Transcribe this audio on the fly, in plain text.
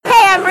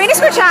Irina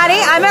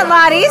Squarciani. I'm at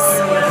Lottie's,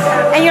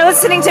 and you're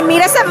listening to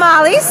Meet Us at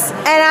Molly's,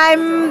 and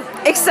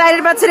I'm excited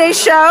about today's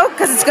show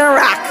because it's gonna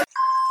rock.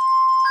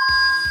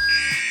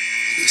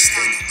 Me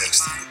standing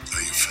next to you,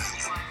 are you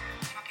family?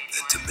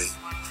 And to me,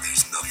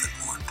 there's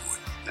nothing more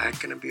important. Not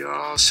gonna be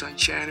all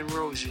sunshine and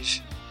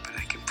roses, but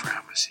I can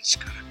promise it's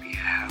gonna be a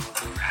hell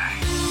of a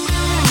ride.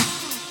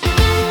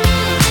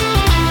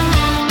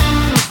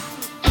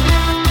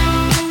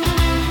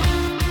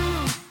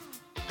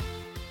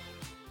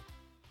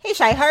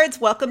 Hey Shyhards,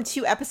 welcome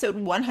to episode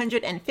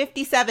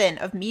 157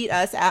 of Meet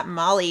Us at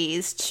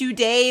Molly's.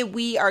 Today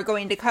we are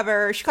going to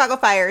cover Chicago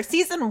Fire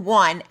Season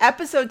 1,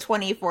 Episode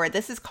 24.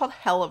 This is called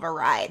Hell of a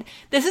Ride.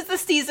 This is the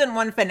Season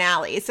 1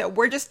 finale, so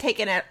we're just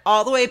taking it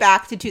all the way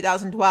back to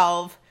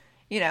 2012.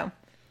 You know,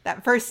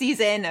 that first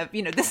season of,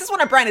 this is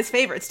one of Bryna's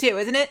favorites too,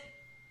 isn't it?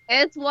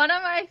 It's one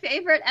of my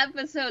favorite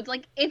episodes.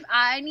 Like, if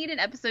I need an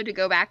episode to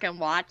go back and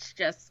watch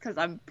just because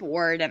I'm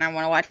bored and I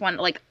want to watch one,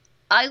 like,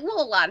 I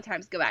will a lot of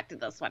times go back to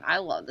this one. I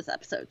love this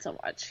episode so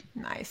much.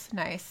 Nice.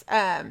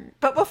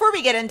 But before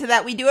we get into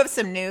that, we do have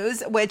some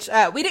news, which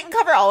we didn't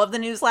cover all of the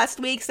news last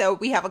week, so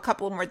we have a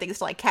couple more things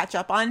to catch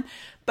up on.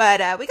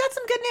 But we got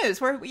some good news.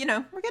 We're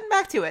getting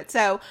back to it.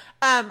 So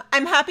I'm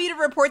happy to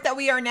report that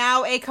we are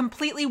now a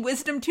completely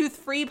wisdom tooth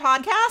free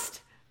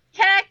podcast.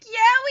 Heck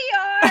yeah, we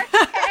are.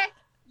 Heck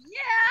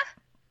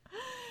yeah.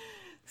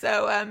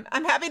 So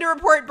I'm happy to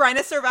report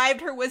Bryna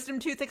survived her wisdom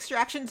tooth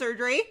extraction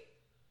surgery.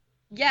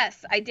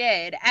 Yes, I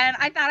did. And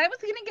I thought I was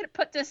going to get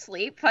put to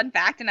sleep. Fun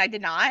fact, and I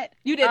did not.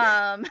 You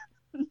didn't?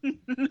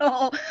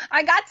 No.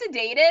 I got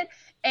sedated,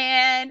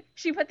 and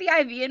she put the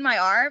IV in my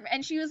arm,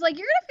 and she was like,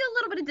 you're going to feel a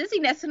little bit of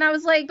dizziness. And I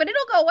was like, but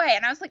it'll go away.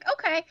 And I was like,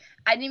 okay.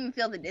 I didn't even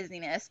feel the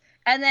dizziness.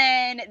 And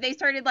then they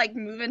started,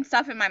 moving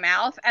stuff in my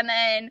mouth. And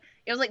then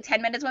it was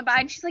 10 minutes went by,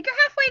 and she's like,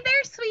 you're halfway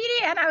there,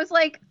 sweetie. And I was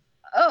like,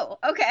 oh,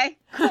 okay,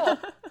 cool.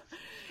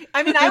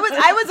 I mean, I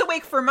was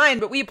awake for mine,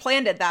 but we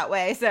planned it that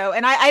way. So,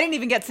 and I didn't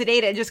even get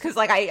sedated just because,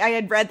 I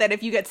had read that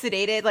if you get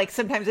sedated,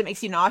 sometimes it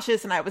makes you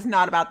nauseous, and I was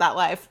not about that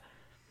life.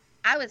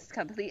 I thought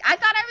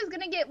I was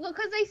going to get,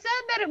 because they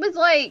said that it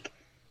was,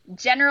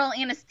 general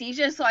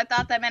anesthesia, so I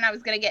thought that meant I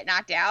was going to get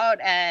knocked out,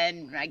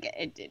 and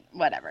it didn't,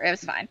 whatever. It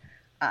was fine.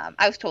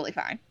 I was totally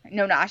fine.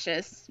 No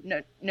nauseous,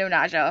 no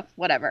nausea,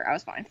 whatever. I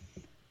was fine.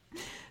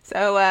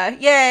 So,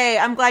 yay,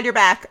 I'm glad you're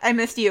back. I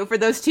missed you for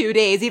those 2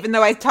 days, even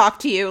though I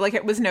talked to you like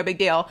it was no big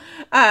deal.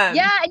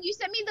 Yeah, and you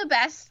sent me the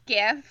best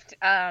gift,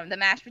 the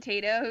mashed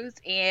potatoes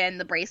and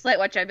the bracelet,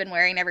 which I've been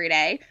wearing every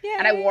day. Yay.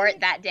 And I wore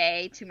it that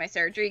day to my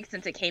surgery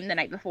since it came the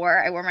night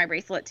before. I wore my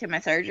bracelet to my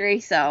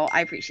surgery, so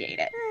I appreciate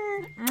it.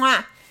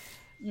 Mwah.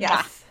 Yes.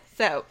 Mwah.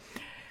 So,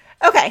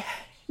 okay,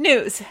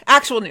 news,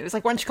 actual news,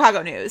 One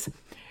Chicago news.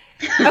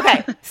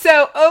 Okay,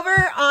 so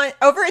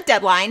over at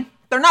Deadline,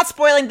 they're not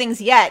spoiling things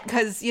yet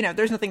because,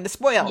 there's nothing to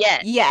spoil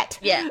yet.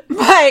 Yeah.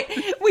 But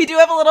we do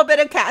have a little bit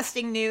of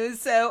casting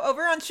news. So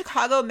over on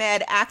Chicago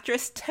Med,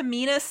 actress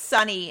Tamina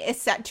Sunny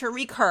is set to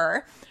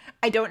recur.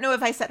 I don't know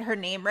if I said her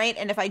name right,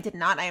 and if I did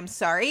not, I am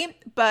sorry.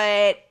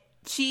 But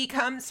she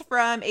comes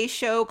from a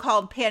show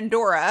called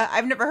Pandora.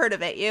 I've never heard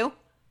of it. You?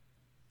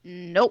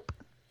 Nope.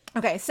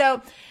 Okay,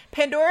 so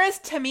Pandora's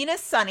Tamina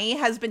Sunny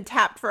has been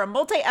tapped for a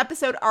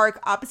multi-episode arc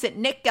opposite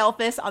Nick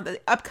Gelfus on the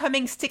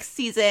upcoming 6th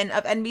season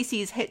of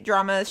NBC's hit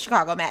drama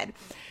Chicago Med.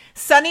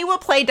 Sunny will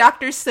play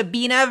Dr.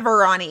 Sabina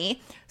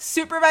Varani.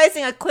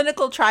 Supervising a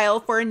clinical trial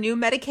for a new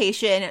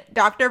medication,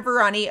 Dr.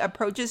 Varani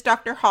approaches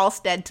Dr.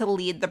 Halstead to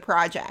lead the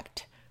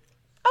project.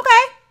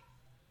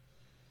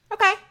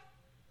 Okay.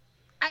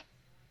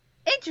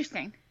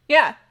 Interesting.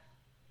 Yeah.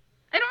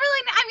 I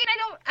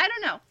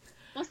don't know.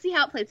 We'll see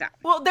how it plays out.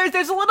 Well,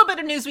 there's a little bit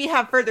of news we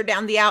have further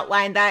down the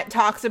outline that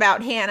talks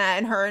about Hannah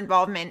and her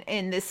involvement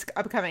in this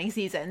upcoming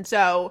season.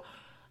 So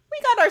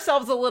we got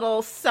ourselves a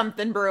little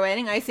something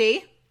brewing, I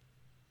see.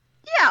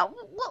 Yeah,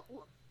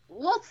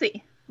 we'll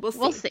see.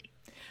 We'll see.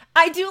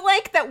 I do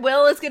like that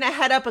Will is going to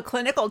head up a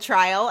clinical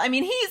trial. I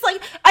mean, I feel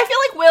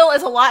like Will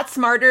is a lot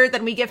smarter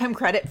than we give him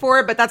credit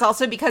for, but that's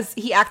also because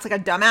he acts like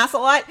a dumbass a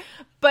lot.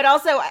 But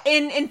also,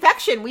 in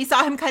Infection, we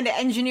saw him kind of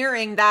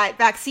engineering that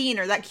vaccine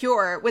or that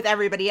cure with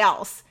everybody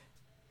else.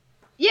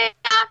 Yeah,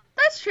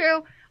 that's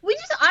true. We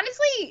just,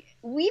 honestly,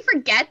 we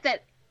forget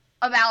that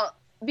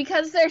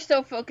because they're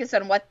so focused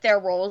on what their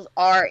roles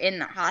are in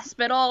the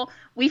hospital,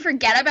 we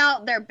forget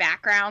about their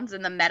backgrounds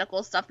and the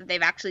medical stuff that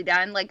they've actually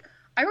done.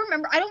 I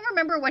don't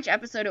remember which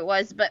episode it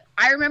was, but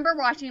I remember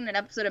watching an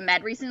episode of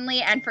Med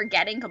recently and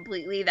forgetting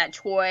completely that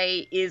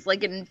Troy is,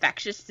 an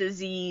infectious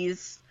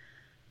disease.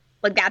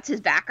 That's his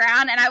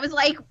background. And I was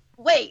like,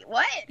 wait,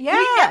 what? Yeah.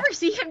 We never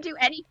see him do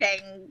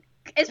anything,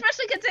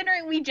 especially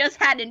considering we just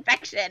had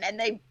Infection and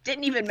they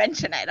didn't even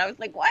mention it. I was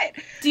like, what?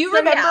 Do you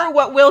remember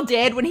what Will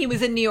did when he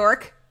was in New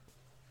York?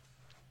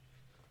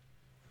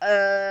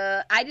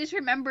 I just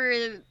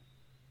remember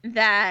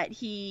that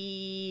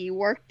he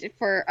worked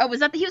for,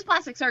 he was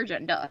plastic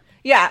surgeon, duh.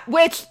 Yeah,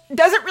 which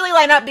doesn't really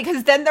line up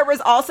because then there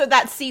was also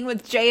that scene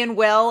with Jay and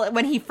Will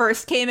when he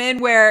first came in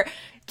where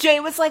Jay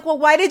was like, well,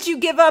 why did you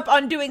give up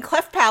on doing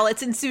cleft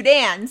palates in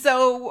Sudan?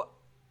 So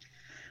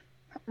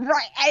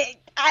Right.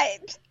 I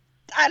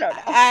don't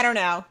know. I don't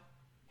know.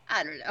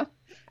 I don't know.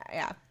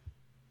 Yeah.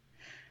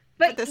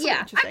 But this will be yeah,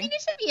 I interesting. mean,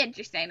 it should be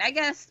interesting. I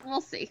guess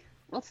we'll see.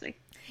 We'll see.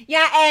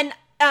 Yeah, and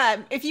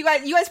if you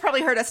guys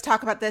probably heard us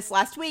talk about this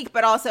last week,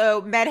 but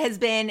also Med has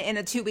been in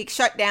a 2-week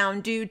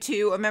shutdown due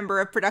to two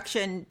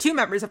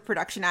members of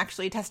production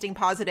actually testing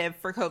positive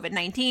for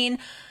COVID-19.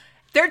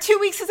 Their 2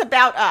 weeks is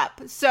about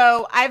up.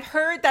 So I've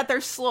heard that they're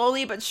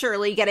slowly but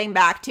surely getting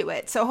back to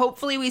it. So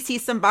hopefully we see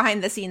some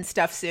behind the scenes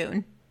stuff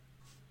soon.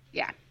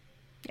 Yeah.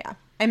 Yeah.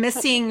 I miss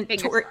seeing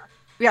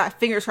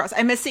fingers crossed.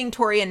 I miss seeing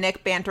Tori and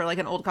Nick banter like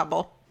an old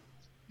couple.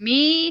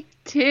 Me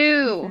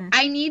too.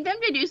 I need them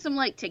to do some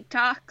like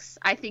TikToks.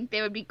 I think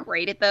they would be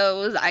great at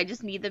those. I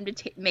just need them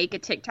to make a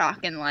TikTok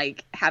and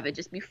like have it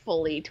just be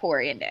fully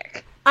Tori and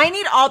Nick. I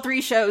need all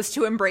 3 shows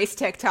to embrace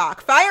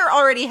TikTok. Fire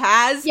already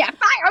has. Yeah,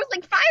 Fire. I was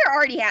like, Fire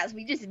already has.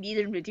 We just need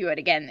them to do it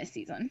again this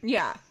season.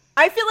 Yeah.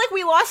 I feel like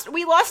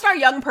we lost our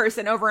young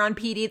person over on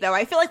PD though.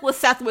 I feel like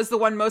Liseth was the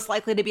one most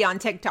likely to be on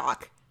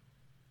TikTok.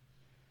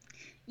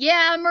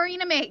 Yeah,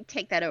 Marina may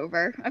take that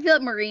over. I feel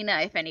like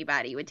Marina, if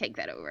anybody, would take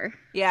that over.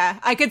 Yeah,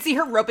 I could see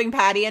her roping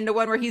Patty into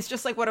one where he's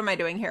just like, what am I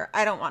doing here?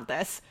 I don't want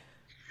this.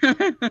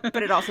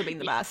 But it also being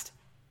the best.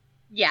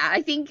 Yeah,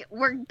 I think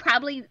we're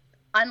probably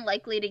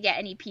unlikely to get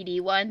any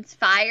PD ones.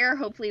 Fire,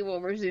 hopefully,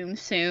 will resume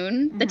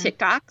soon, the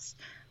TikToks.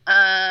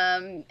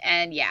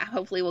 And yeah,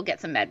 hopefully we'll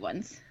get some Med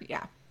ones.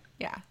 Yeah.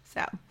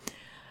 So,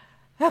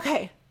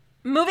 okay.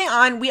 Moving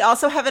on, we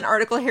also have an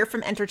article here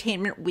from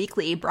Entertainment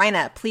Weekly.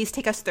 Bryna, please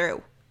take us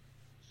through.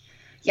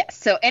 Yes,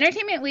 so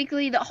Entertainment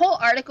Weekly, the whole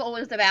article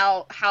was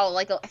about how,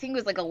 like, I think it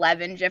was like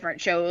 11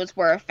 different shows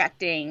were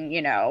affecting,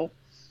 you know,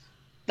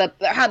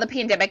 how the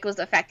pandemic was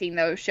affecting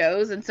those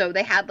shows. And so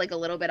they had like a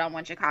little bit on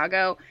One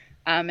Chicago.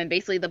 And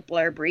basically the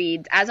blurb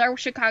reads, as our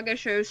Chicago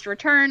shows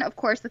return, of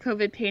course, the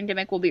COVID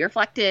pandemic will be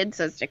reflected,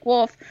 says Dick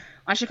Wolf.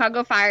 On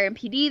Chicago Fire and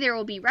PD, there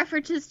will be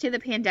references to the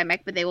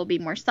pandemic, but they will be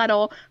more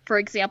subtle. For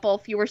example,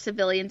 fewer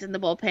civilians in the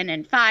bullpen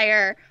and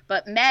fire,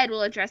 but Med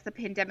will address the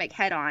pandemic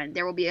head on.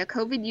 There will be a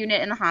COVID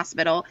unit in the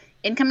hospital.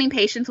 Incoming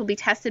patients will be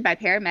tested by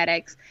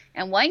paramedics,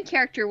 and one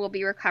character will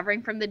be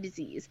recovering from the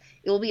disease.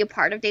 It will be a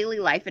part of daily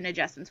life, and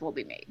adjustments will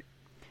be made.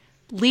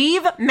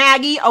 Leave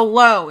Maggie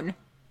alone.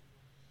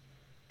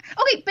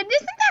 Okay, but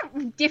isn't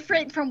that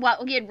different from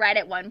what we had read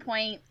at one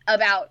point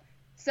about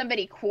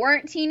somebody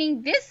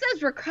quarantining? This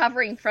says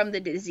recovering from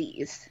the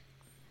disease.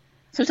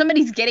 So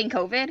somebody's getting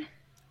COVID?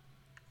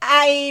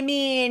 I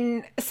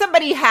mean,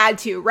 somebody had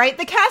to, right?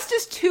 The cast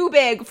is too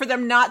big for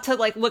them not to,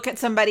 like, look at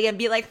somebody and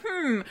be like,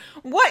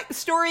 what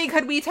story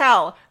could we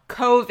tell?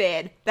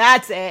 COVID.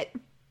 That's it.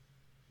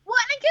 Well,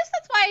 and I guess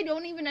that's why I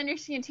don't even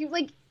understand, too.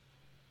 Like,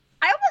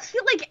 I almost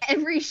feel like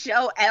every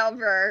show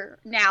ever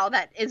now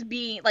that is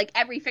being, like,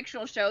 every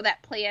fictional show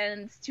that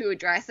plans to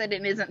address it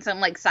and isn't some,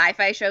 like,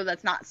 sci-fi show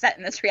that's not set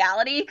in this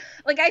reality.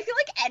 Like, I feel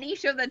like any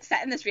show that's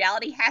set in this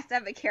reality has to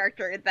have a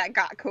character that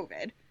got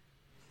COVID.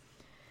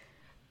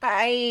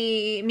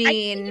 I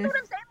mean... you know what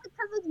I'm saying?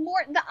 Because it's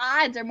more, the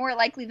odds are more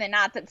likely than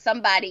not that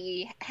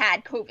somebody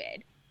had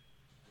COVID.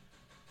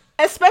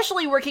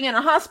 Especially working in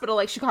a hospital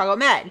like Chicago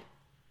Med.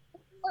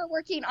 We're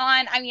working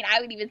on, I mean, I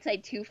would even say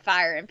 2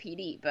 Fire and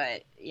PD,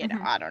 but, you know,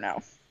 I don't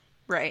know.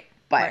 Right.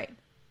 But, right.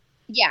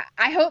 Yeah,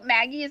 I hope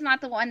Maggie is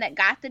not the one that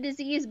got the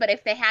disease, but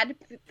if they had to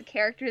pick the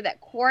character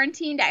that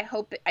quarantined, I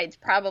hope it's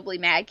probably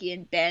Maggie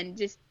and Ben,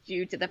 just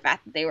due to the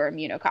fact that they were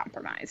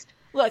immunocompromised.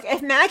 Look,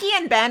 if Maggie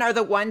and Ben are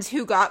the ones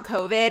who got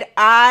COVID,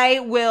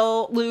 I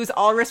will lose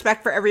all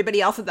respect for everybody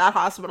else at that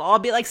hospital. I'll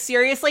be like,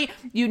 seriously,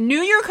 you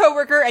knew your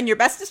coworker and your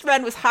bestest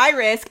friend was high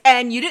risk,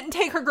 and you didn't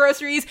take her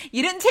groceries,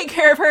 you didn't take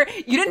care of her,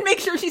 you didn't make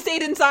sure she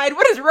stayed inside.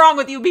 What is wrong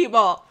with you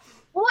people?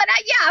 Well,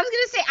 I was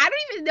going to say, I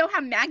don't even know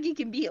how Maggie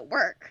can be at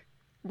work.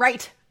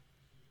 Right.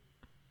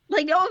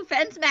 Like, no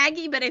offense,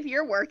 Maggie, but if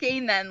you're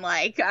working, then,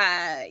 like,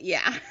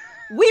 yeah.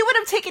 We would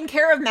have taken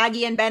care of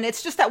Maggie and Ben.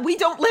 It's just that we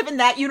don't live in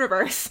that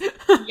universe.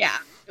 Yeah,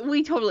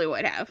 we totally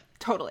would have.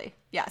 Totally.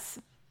 Yes.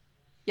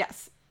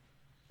 Yes.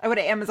 I would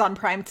have Amazon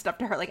Primed stuff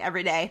to her, like,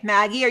 every day.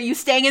 Maggie, are you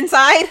staying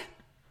inside?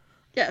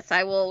 Yes,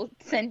 I will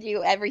send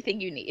you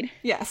everything you need.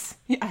 Yes.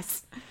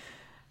 Yes.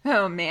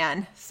 Oh,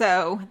 man.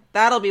 So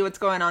that'll be what's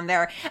going on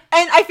there.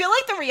 And I feel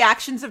like the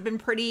reactions have been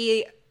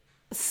pretty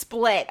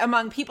split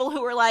among people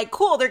who were like,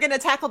 cool, they're going to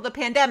tackle the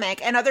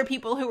pandemic, and other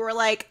people who were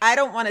like, I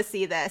don't want to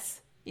see this.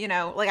 You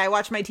know, like, I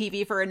watch my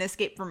TV for an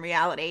escape from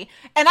reality.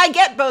 And I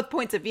get both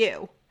points of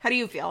view. How do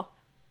you feel?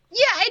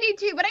 Yeah, I do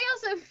too. But I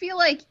also feel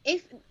like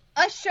if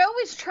a show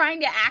is trying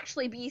to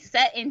actually be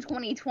set in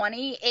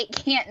 2020, it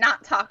can't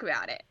not talk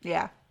about it.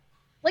 Yeah.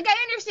 Like, I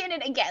understand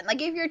it again.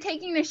 Like, if you're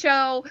taking the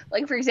show,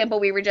 like, for example,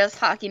 we were just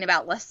talking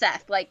about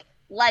Liseth, like,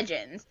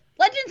 Legends.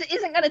 Legends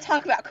isn't going to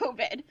talk about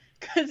COVID,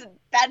 because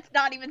that's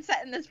not even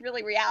set in this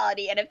really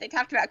reality. And if they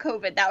talked about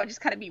COVID, that would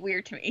just kind of be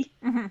weird to me.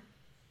 Mm-hmm.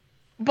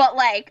 But,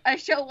 like, a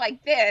show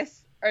like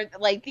this, or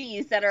like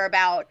these that are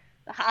about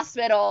the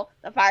hospital,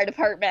 the fire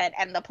department,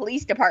 and the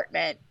police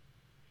department,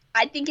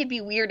 I think it'd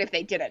be weird if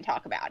they didn't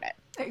talk about it.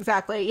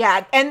 Exactly.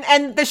 Yeah.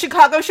 And the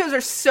Chicago shows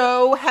are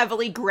so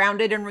heavily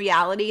grounded in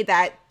reality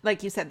that,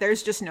 like you said,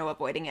 there's just no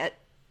avoiding it.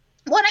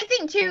 Well, I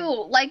think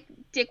too, like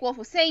Dick Wolf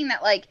was saying,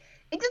 that like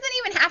it doesn't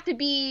even have to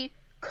be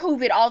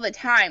COVID all the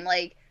time.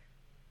 Like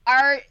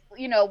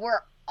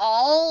we're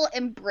all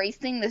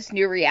embracing this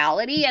new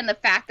reality, and the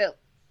fact that,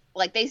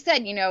 like they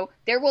said,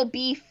 there will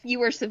be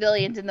fewer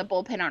civilians in the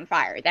bullpen on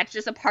fire. That's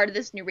just a part of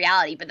this new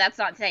reality. But that's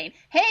not saying,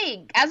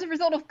 hey, as a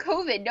result of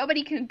COVID,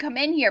 nobody can come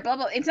in here, blah,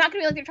 blah. It's not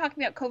going to be like they're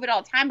talking about COVID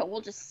all the time, but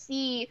we'll just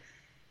see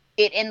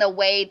it in the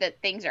way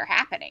that things are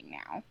happening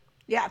now.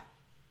 Yeah.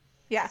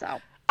 Yeah. So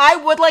I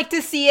would like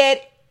to see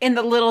it in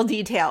the little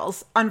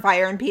details on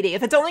Fire and PD.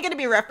 If it's only going to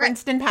be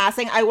referenced in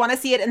passing, I want to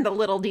see it in the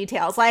little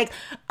details. Like,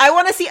 I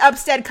want to see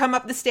Upstead come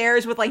up the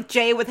stairs with, like,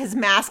 Jay with his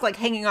mask, like,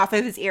 hanging off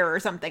of his ear or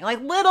something.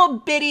 Like, little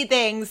bitty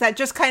things that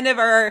just kind of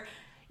are,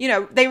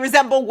 they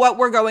resemble what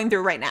we're going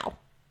through right now.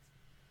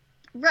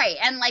 Right.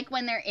 And, like,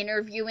 when they're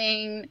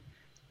interviewing,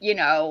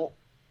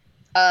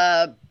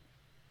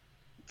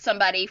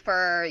 somebody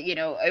for,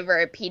 over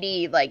at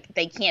PD, like,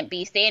 they can't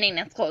be standing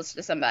as close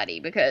to somebody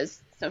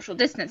because social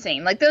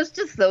distancing, like those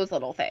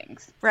little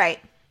things. Right.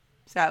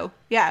 So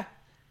yeah,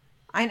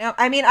 I know.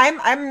 I mean,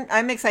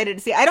 I'm excited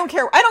to see. I don't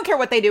care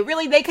what they do.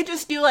 Really, they could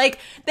just do a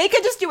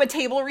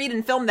table read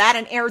and film that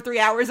and air 3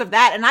 hours of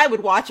that, and I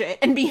would watch it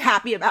and be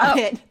happy about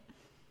it.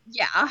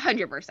 Yeah,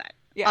 100%.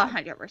 Yeah,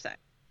 100%.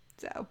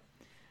 So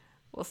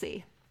we'll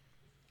see.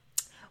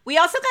 We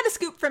also got a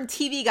scoop from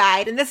TV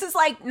Guide, and this is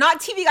like not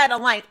TV Guide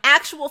online,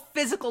 actual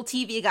physical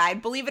TV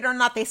Guide. Believe it or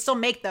not, they still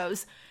make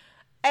those,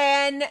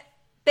 and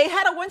they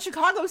had a One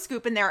Chicago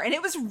scoop in there, and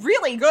it was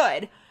really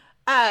good.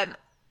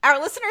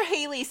 Our listener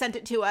Haley sent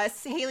it to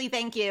us. Haley,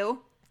 thank you.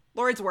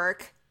 Lord's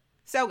work.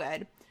 So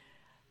good.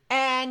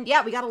 And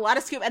yeah, we got a lot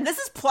of scoop. And this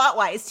is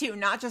plot-wise, too,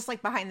 not just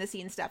like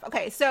behind-the-scenes stuff.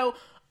 Okay, so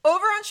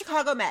over on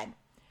Chicago Med.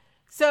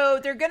 So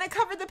they're going to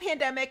cover the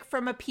pandemic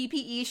from a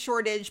PPE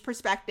shortage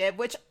perspective,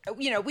 which,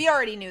 we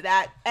already knew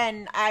that.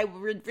 And I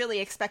would really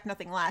expect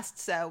nothing less,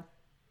 so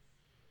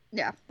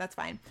yeah, that's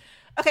fine.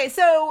 Okay,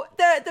 so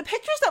the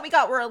pictures that we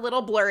got were a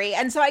little blurry,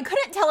 and so I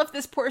couldn't tell if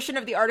this portion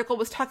of the article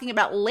was talking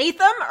about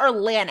Latham or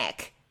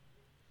Lanik.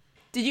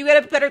 Did you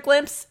get a better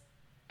glimpse?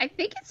 I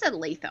think it said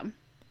Latham.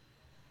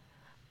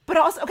 But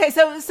also, okay,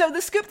 so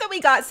the scoop that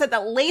we got said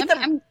that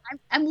Latham...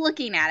 I'm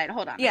looking at it.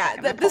 Hold on.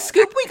 Yeah, the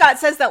scoop we got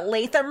says that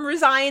Latham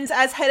resigns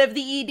as head of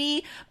the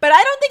ED, but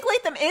I don't think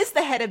Latham is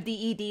the head of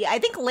the ED. I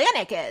think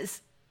Lanik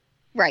is.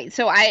 Right,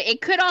 so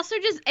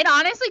it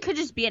honestly could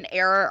just be an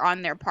error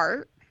on their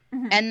part.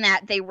 Mm-hmm. And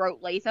that they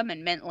wrote Latham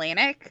and meant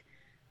Lanik.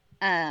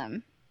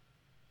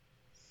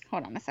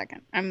 Hold on a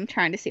second. I'm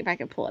trying to see if I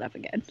can pull it up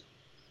again.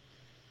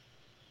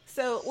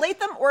 So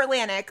Latham or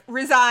Lanik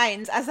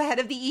resigns as the head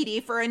of the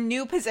ED for a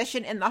new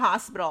position in the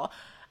hospital.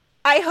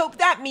 I hope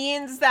that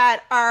means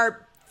that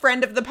our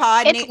friend of the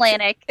pod... It's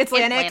Lanik. It's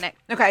Lanik?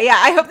 Okay, yeah.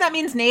 I hope that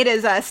means Nate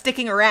is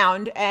sticking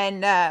around,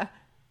 and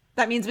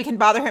that means we can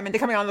bother him into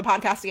coming on the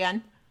podcast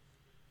again.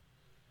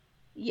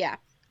 Yeah.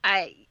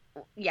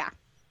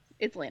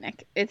 It's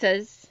Lanik. It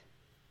says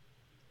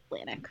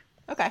Lanik.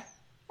 Okay.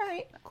 All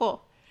right.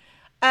 Cool.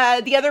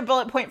 The other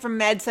bullet point from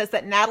Med says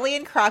that Natalie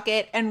and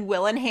Crockett and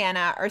Will and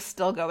Hannah are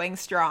still going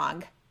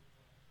strong.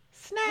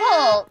 Snap.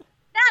 Well,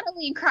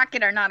 Natalie and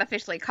Crockett are not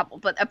officially a couple,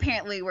 but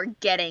apparently we're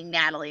getting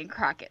Natalie and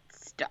Crockett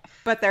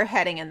stuff. But they're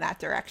heading in that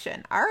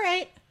direction. All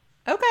right.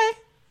 Okay.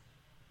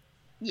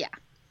 Yeah.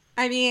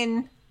 I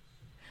mean,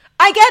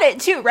 I get it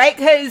too, right?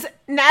 Because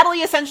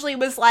Natalie essentially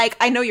was like,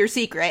 I know your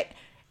secret.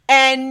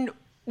 And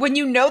when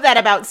you know that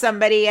about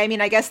somebody, I mean,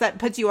 I guess that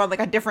puts you on like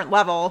a different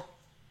level.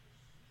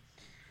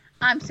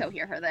 I'm so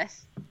here for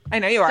this. I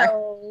know you are.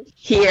 So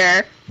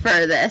here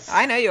for this.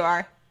 I know you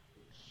are.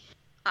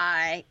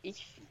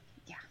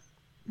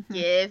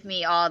 Give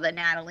me all the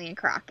Natalie and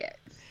Crockett.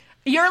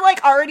 You're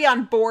like already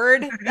on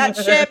board that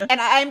ship, and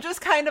I'm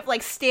just kind of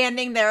like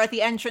standing there at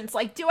the entrance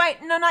like, do I?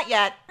 No, not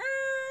yet.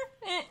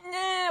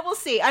 We'll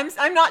see.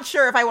 I'm not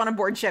sure if I want to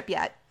board ship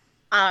yet.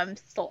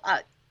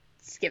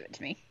 Just give it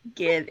to me.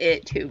 Give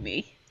it to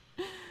me.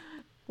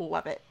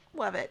 Love it.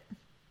 Love it.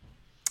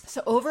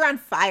 So over on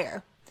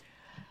Fire,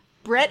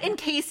 Brett and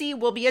Casey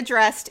will be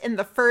addressed in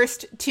the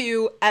first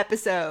 2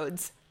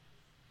 episodes.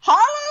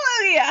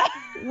 Hallelujah!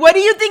 What do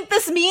you think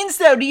this means,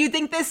 though? Do you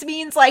think this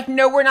means, like,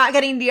 no, we're not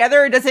getting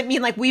together, or does it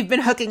mean, like, we've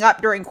been hooking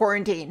up during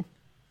quarantine?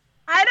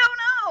 I don't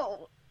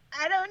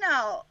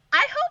know.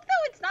 I hope,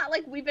 though, it's not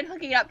like we've been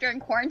hooking up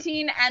during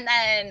quarantine, and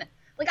then,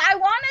 like, I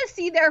want to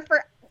see their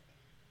first...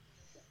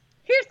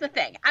 Here's the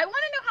thing. I want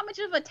to know how much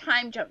of a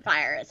time jump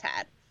Fire has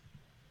had.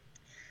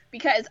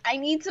 Because I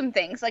need some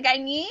things. Like, I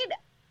need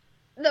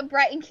the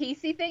Brett and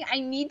Casey thing. I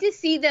need to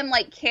see them,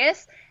 like,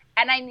 kiss...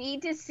 And I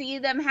need to see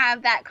them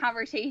have that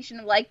conversation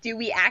of, like, do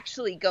we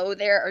actually go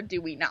there or do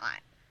we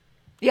not?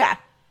 Yeah.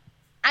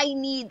 I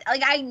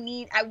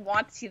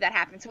want to see that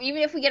happen. So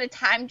even if we get a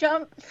time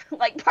jump,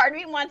 like, part of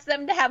me wants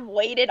them to have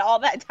waited all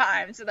that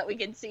time so that we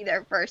can see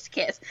their first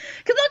kiss.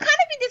 Because I'll kind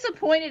of be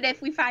disappointed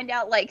if we find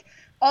out, like,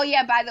 oh,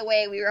 yeah, by the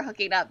way, we were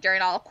hooking up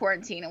during all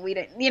quarantine and we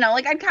didn't,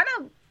 like, I'd kind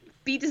of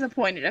be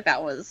disappointed if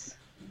that was.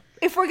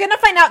 If we're going to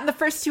find out in the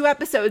first 2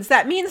 episodes,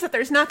 that means that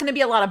there's not going to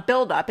be a lot of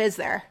build-up, is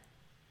there?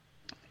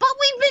 But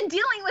we've been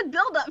dealing with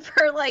build-up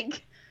for,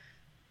 like,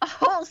 a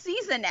whole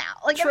season now.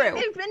 Like, True. I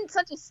mean, it's been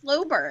such a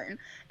slow burn.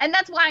 And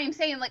that's why I'm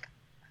saying, like,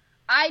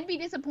 I'd be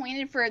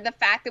disappointed for the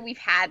fact that we've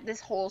had this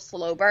whole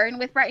slow burn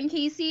with Brett and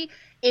Casey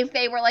if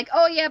they were like,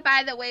 oh, yeah,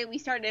 by the way, we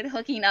started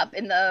hooking up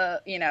in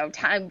the,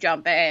 time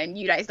jump and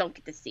you guys don't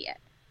get to see it.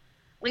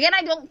 Again,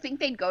 I don't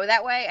think they'd go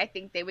that way. I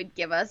think they would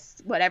give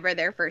us whatever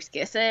their first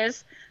kiss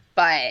is.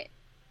 But,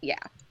 yeah,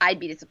 I'd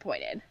be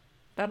disappointed.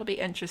 That'll be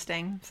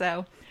interesting.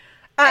 So,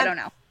 I don't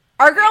know.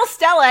 Our girl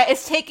Stella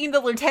is taking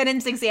the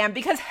lieutenant's exam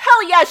because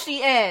hell yes,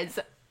 she is.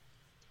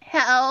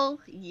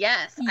 Hell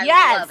yes.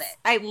 Yes. I love it.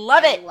 I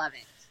love it. I love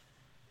it.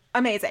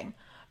 Amazing.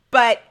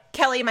 But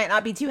Kelly might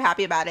not be too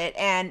happy about it.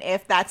 And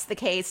if that's the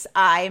case,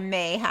 I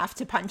may have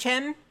to punch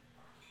him.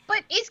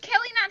 But is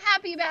Kelly not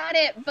happy about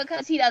it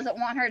because he doesn't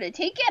want her to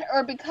take it?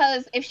 Or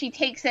because if she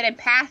takes it and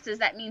passes,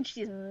 that means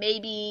she's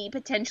maybe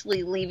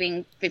potentially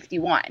leaving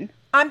 51?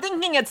 I'm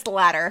thinking it's the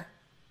latter.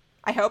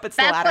 I hope it's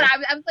the latter. That's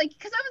what I was like,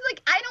 because I was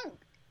like, I don't,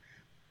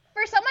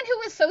 for someone who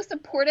was so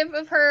supportive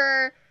of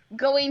her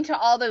going to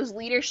all those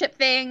leadership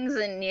things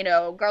and,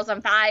 Girls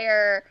on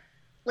Fire,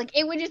 like,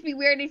 it would just be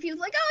weird if he was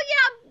like, oh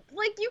yeah,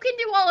 like, you can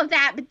do all of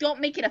that, but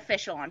don't make it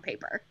official on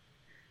paper.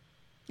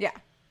 Yeah.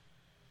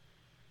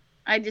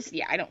 I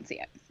don't see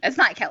it. It's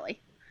not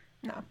Kelly.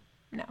 No.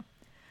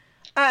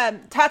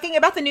 Talking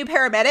about the new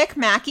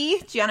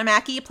paramedic, Gianna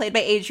Mackey, played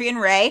by Adrienne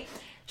Ray.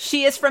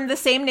 She is from the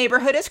same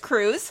neighborhood as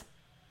Cruz,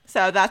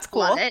 so that's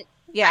cool. Love it.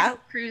 Yeah. I hope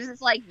Cruz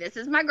is like, this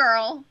is my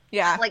girl.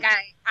 Yeah. Like,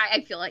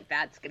 I feel like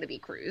that's going to be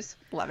Cruz.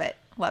 Love it.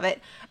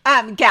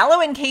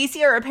 Gallo and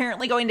Casey are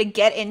apparently going to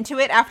get into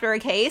it after a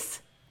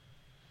case.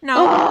 No.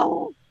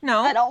 Oh, no.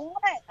 I don't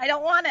want it. I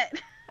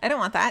don't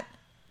want that.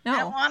 No. No. I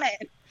don't want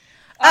it.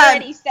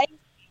 Already,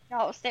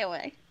 stay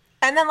away.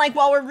 And then, like,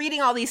 while we're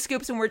reading all these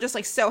scoops and we're just,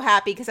 like, so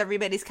happy because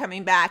everybody's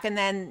coming back, and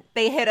then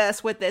they hit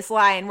us with this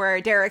line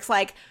where Derek's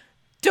like,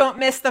 don't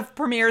miss the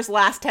premiere's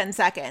last 10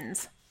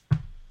 seconds.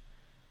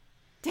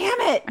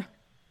 Damn it.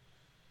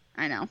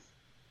 I know.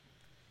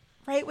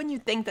 Right when you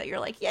think that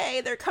you're like,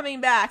 yay, they're coming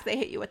back, they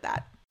hit you with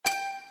that.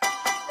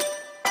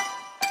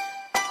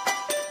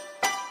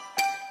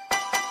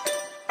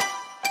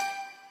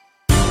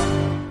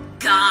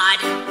 God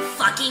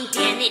fucking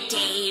damn it,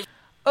 Dave.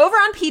 Over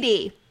on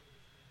PD,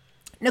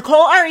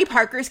 Nicole Ari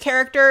Parker's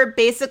character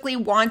basically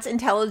wants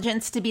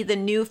intelligence to be the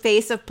new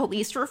face of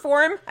police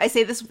reform. I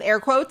say this with air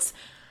quotes,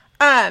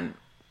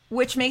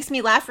 which makes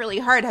me laugh really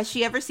hard. Has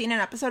she ever seen an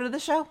episode of the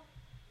show?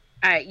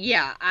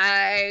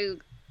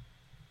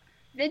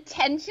 The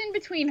tension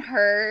between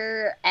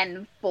her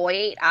and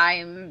Voight,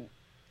 I'm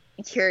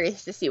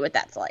curious to see what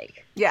that's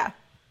like. Yeah,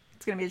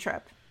 it's going to be a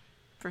trip,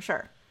 for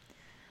sure.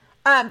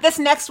 This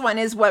next one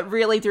is what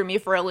really threw me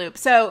for a loop.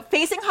 So,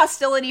 facing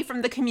hostility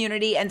from the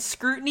community and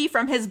scrutiny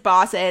from his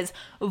bosses,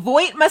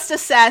 Voight must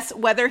assess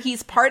whether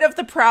he's part of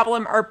the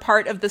problem or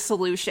part of the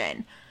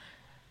solution.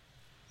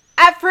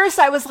 At first,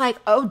 I was like,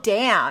 oh,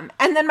 damn.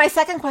 And then my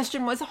second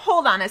question was,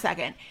 hold on a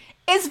second.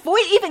 Is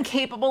Voight even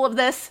capable of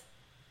this?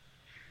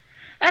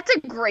 That's a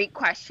great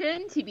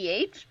question,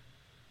 TBH.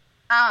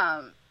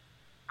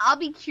 I'll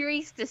be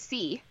curious to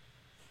see.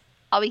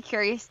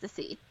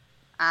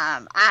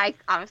 I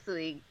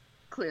obviously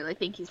clearly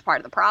think he's part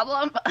of the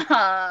problem.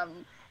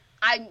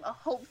 I'm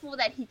hopeful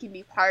that he can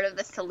be part of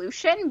the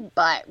solution,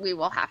 but we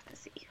will have to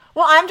see.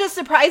 Well, I'm just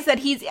surprised that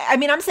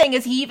I'm saying,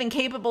 is he even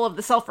capable of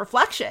the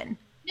self-reflection?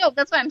 No,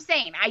 that's what I'm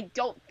saying. I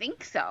don't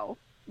think so,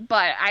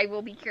 but I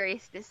will be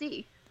curious to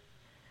see.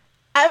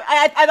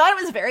 I thought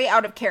it was very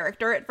out of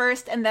character at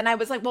first, and then I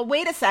was like, well,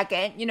 wait a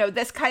second.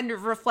 This kind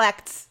of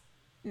reflects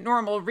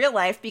normal real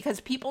life because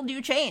people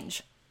do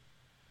change.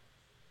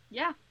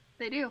 Yeah,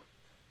 they do.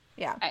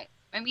 Yeah.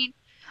 I mean,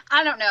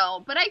 I don't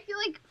know, but I feel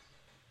like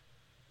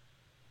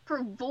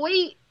for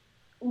Voight,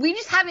 we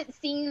just haven't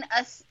seen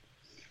us.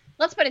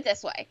 Let's put it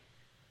this way.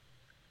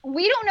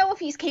 We don't know if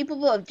he's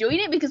capable of doing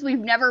it because we've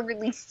never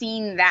really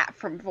seen that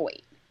from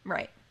Voight.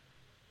 Right.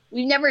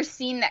 We've never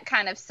seen that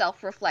kind of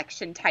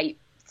self-reflection type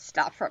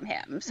stuff from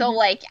him. So,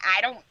 like,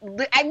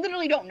 I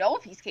literally don't know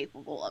if he's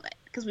capable of it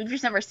because we've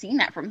just never seen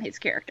that from his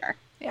character.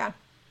 Yeah.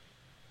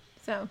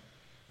 So,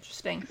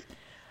 interesting.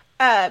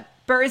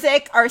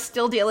 Burzek are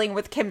still dealing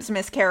with Kim's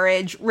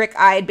miscarriage. Rick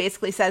Ide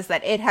basically says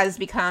that it has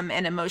become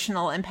an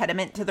emotional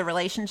impediment to the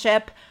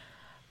relationship,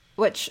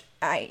 which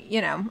I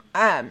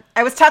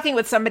was talking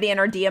with somebody in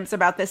our DMs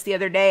about this the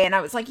other day, and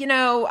I was like,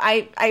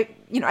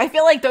 I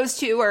feel like those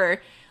two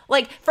are,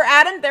 like, for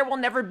Adam, there will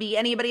never be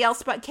anybody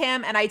else but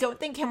Kim, and I don't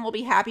think Kim will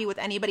be happy with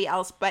anybody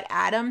else but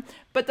Adam.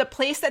 But the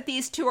place that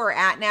these two are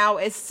at now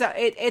is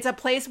it's a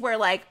place where,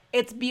 like,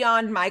 it's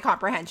beyond my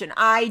comprehension.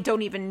 I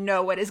don't even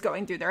know what is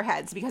going through their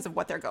heads because of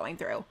what they're going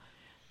through.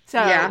 So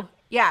yeah.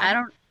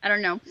 I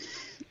don't know.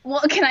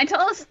 Well, can I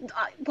tell us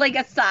like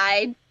a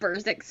side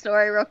Burzek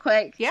story real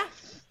quick? Yeah.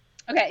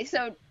 Okay,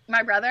 so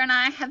my brother and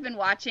I have been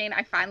watching.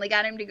 I finally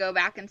got him to go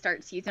back and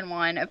start season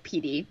 1 of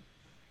PD.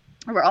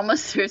 We're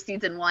almost through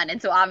season 1,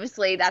 and so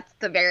obviously that's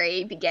the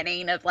very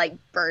beginning of like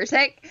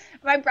Berserk.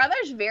 My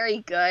brother's very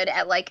good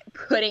at like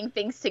putting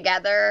things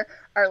together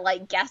or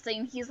like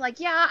guessing. He's like,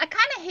 yeah, I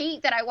kind of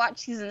hate that I watched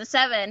season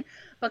 7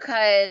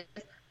 because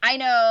I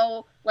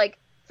know, like,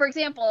 for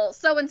example,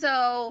 so and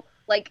so,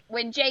 like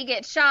when Jay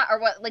gets shot, or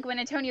what, like when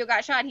Antonio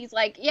got shot, he's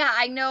like, yeah,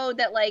 I know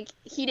that like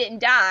he didn't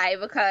die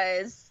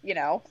because, you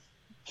know,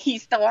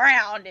 he's still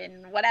around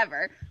and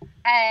whatever.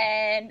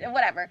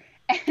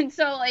 And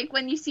so, like,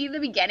 when you see the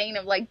beginning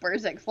of, like,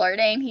 Berserk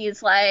flirting,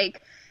 he's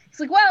like,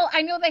 well,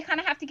 I know they kind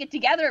of have to get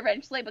together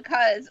eventually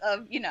because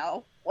of, you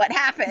know, what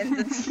happens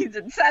in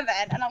season 7.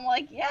 And I'm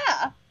like,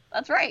 yeah,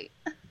 that's right.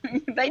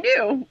 They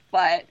do.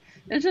 But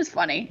it's just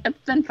funny. It's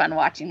been fun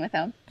watching with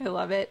him. I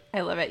love it.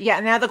 Yeah,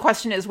 now the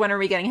question is, when are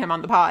we getting him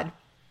on the pod?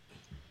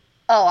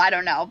 Oh, I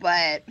don't know,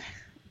 but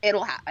it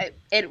will happen.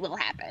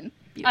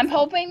 Beautiful. I'm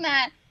hoping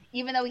that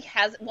even though he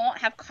won't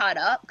have caught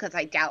up, because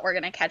I doubt we're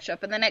going to catch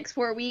up in the next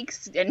 4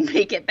 weeks and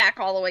make it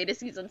back all the way to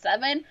season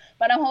 7.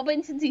 But I'm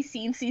hoping since he's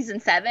seen season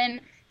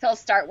 7, he'll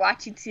start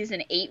watching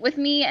season 8 with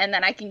me, and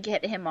then I can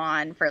get him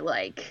on for,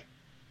 like,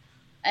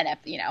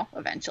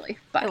 eventually.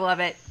 But I love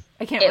it.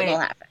 I can't wait. It will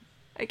happen.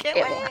 I can't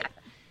wait.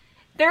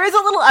 There is a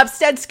little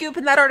Upstead scoop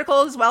in that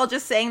article as well,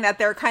 just saying that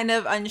they're kind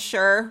of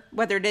unsure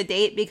whether to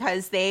date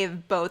because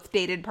they've both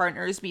dated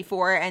partners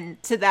before.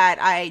 And to that,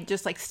 I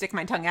just like stick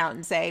my tongue out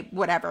and say,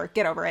 whatever,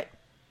 get over it.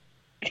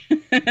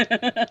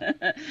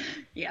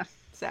 Yeah.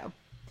 So,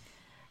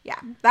 yeah,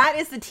 that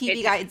is the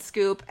TV Guide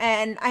scoop.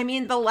 And I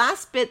mean, the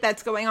last bit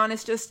that's going on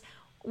is just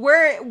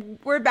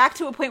we're back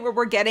to a point where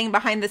we're getting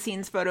behind the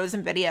scenes photos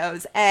and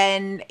videos,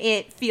 and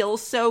it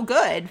feels so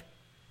good.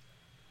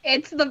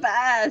 It's the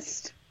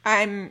best.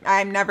 I'm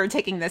never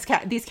taking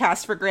these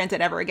casts for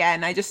granted ever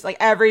again. I just, like,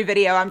 every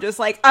video, I'm just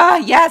like,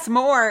 yes,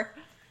 more.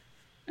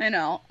 I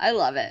know. I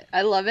love it.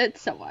 I love it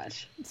so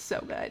much. It's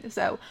so good.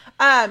 So,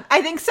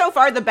 I think so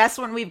far the best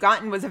one we've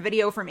gotten was a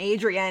video from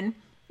Adrian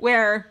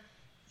where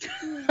she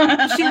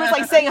was,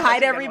 like, saying hi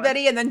to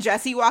everybody, and then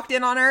Jesse walked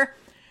in on her,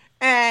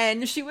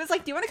 and she was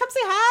like, do you want to come say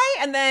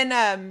hi? And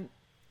then,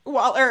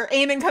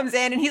 Eamon comes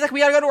in, and he's like,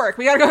 we gotta go to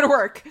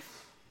work.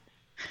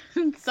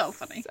 It's so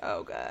funny.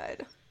 So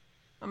good.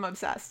 I'm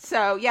obsessed.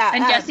 So, yeah.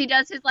 And Jesse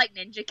does his, like,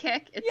 ninja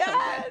kick. It's so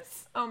good.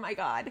 Oh, my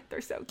God.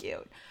 They're so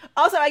cute.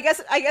 Also, I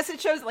guess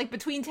it shows, like,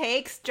 between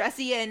takes,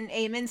 Jesse and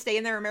Eamon stay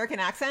in their American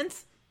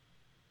accents.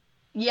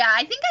 Yeah,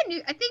 I think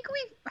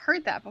we've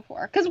heard that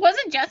before. Because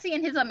wasn't Jesse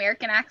in his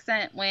American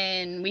accent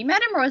when we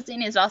met him, or was he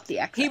in his Aussie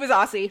accent? He was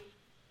Aussie.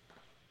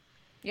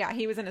 Yeah,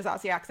 he was in his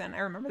Aussie accent. I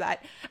remember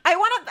that.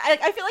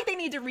 I feel like they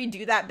need to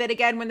redo that bit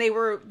again when they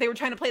were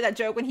trying to play that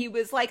joke when he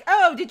was like,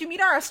 oh, did you meet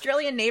our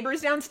Australian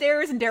neighbors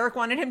downstairs? And Derek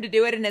wanted him to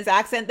do it in his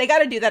accent. They got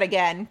to do that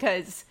again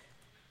because,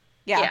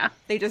 yeah,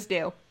 they just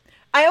do.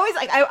 I always,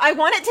 like, I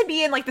want it to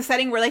be in, like, the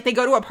setting where, like, they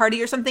go to a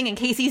party or something and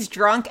Casey's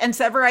drunk and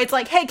Severite's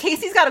like, hey,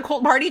 Casey's got a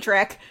cool party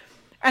trick.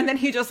 And then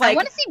he just, like... I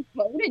want to see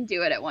Bowden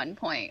do it at one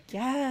point.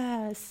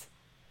 Yes.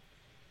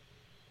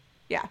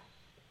 Yeah.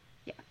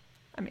 Yeah.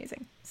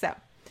 Amazing. So...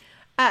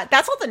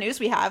 that's all the news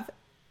we have.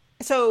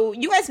 So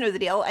you guys know the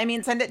deal. I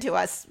mean, send it to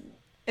us.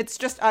 It's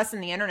just us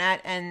and the internet,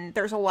 and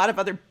there's a lot of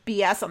other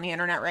BS on the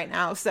internet right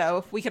now. So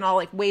if we can all,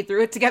 like, wade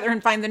through it together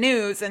and find the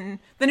news, and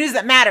the news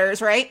that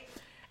matters, right?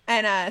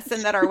 And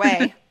send that our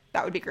way,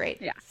 that would be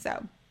great. Yeah.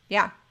 So,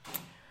 yeah.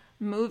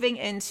 Moving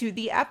into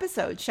the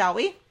episode, shall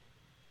we?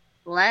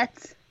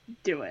 Let's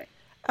do it.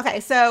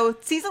 Okay, so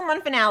season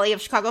 1 finale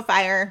of Chicago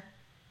Fire.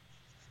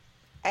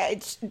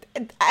 I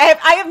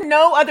have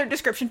no other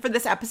description for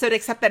this episode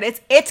except that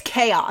it's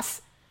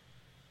chaos.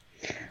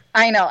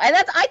 I know, and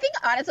I think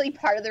honestly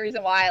part of the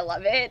reason why I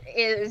love it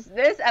is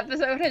this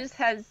episode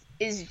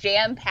is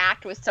jam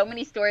packed with so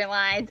many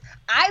storylines.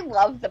 I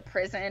love the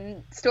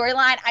prison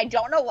storyline. I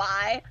don't know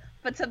why,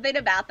 but something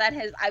about that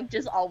I've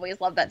just always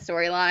loved that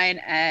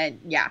storyline, and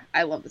yeah,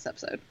 I love this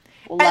episode.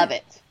 Love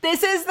it.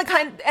 This is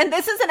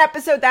an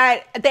episode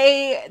that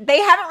they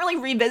haven't really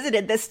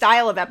revisited this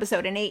style of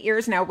episode in 8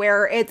 years now,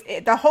 where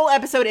the whole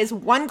episode is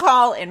one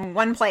call in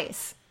one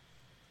place.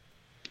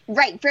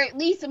 Right, for at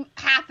least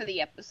half of the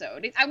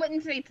episode. I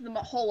wouldn't say it's the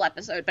whole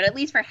episode, but at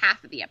least for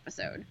half of the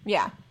episode.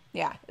 Yeah.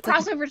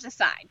 Crossovers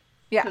aside.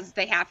 Yeah. Because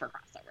they have for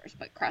crossovers,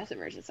 but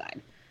crossovers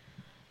aside.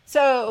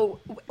 So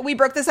we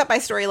broke this up by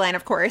storyline,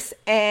 of course,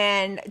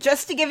 and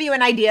just to give you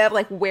an idea of,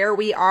 like, where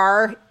we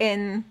are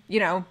in,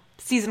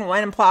 season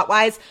 1 and plot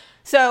wise.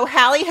 So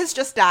Hallie has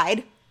just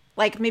died,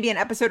 like maybe an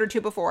episode or 2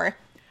 before.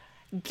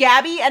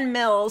 Gabby and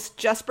Mills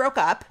just broke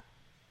up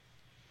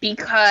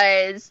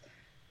because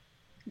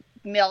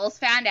Mills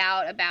found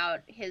out about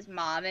his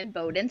mom and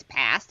Bowden's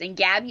past, and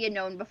Gabby had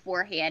known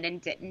beforehand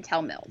and didn't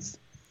tell Mills.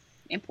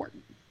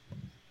 Important.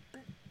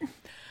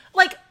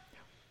 Like,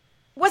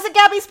 was it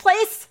Gabby's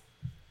place?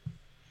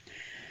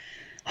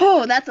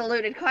 Oh, that's a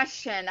loaded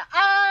question.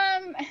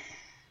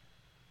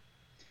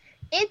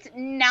 It's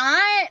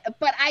not,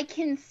 but I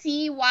can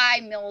see why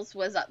Mills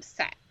was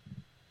upset.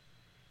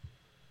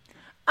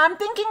 I'm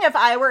thinking if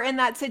I were in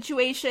that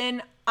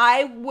situation,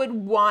 I would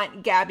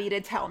want Gabby to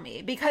tell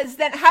me, because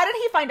then how did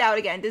he find out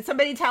again? Did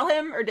somebody tell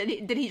him, or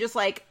did he just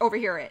like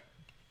overhear it?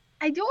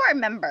 I don't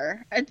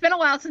remember. It's been a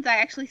while since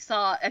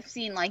I've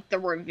seen like the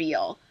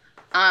reveal.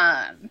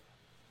 But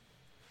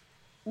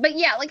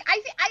yeah, like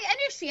I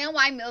understand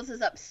why Mills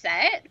is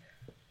upset.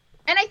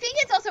 And I think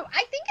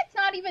it's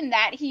not even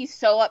that he's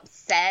so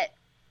upset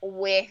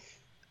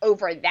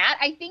over that.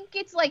 I think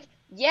it's like,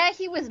 yeah,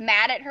 he was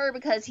mad at her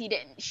because she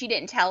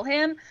didn't tell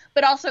him,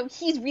 but also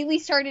he's really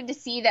started to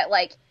see that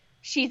like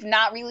she's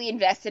not really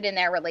invested in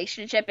their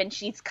relationship, and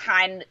she's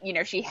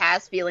she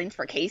has feelings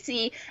for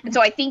Casey. And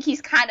so I think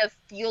he's kind of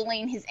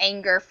fueling his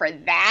anger for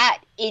that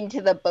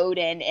into the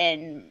Bowden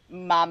and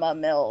Mama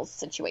Mills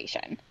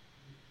situation.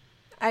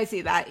 I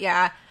see that,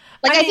 yeah.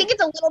 Like, I think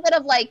it's a little bit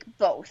of, like,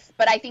 both,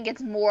 but I think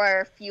it's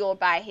more fueled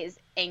by his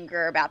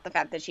anger about the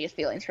fact that she has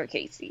feelings for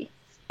Casey.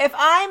 If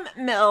I'm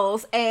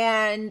Mills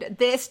and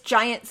this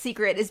giant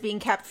secret is being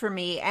kept from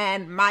me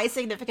and my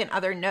significant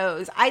other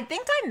knows, I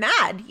think I'm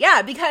mad.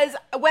 Yeah, because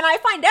when I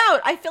find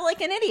out, I feel like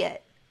an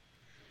idiot.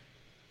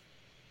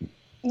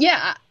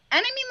 Yeah.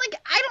 And I mean, like,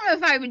 I don't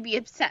know if I would be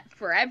upset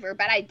forever,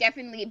 but I'd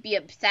definitely be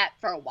upset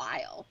for a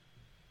while.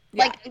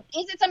 Yeah. Like,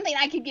 is it something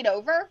I could get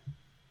over?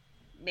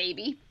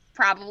 Maybe.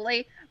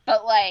 Probably.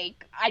 But,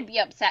 like, I'd be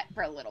upset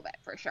for a little bit,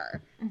 for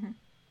sure. Mm-hmm.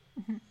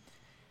 Mm-hmm.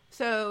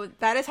 So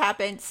that has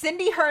happened.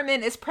 Cindy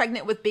Herman is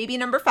pregnant with baby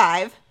number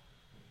 5.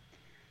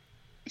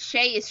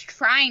 Shay is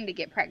trying to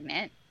get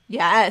pregnant.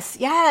 Yes.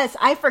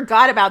 I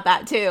forgot about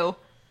that, too.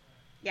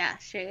 Yeah,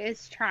 Shay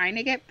is trying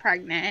to get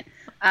pregnant.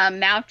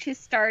 Mouch has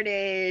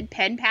started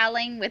pen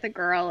paling with a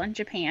girl in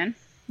Japan.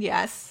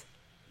 Yes.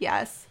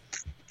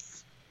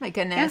 My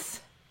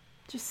goodness.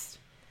 Yeah.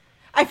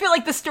 I feel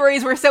like the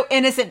stories were so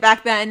innocent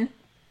back then.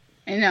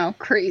 I know,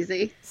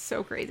 crazy.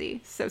 So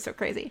crazy. So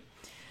crazy.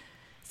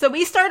 So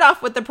we start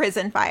off with the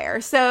prison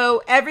fire.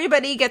 So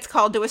everybody gets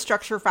called to a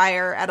structure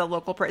fire at a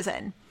local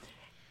prison.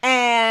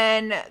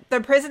 And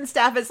the prison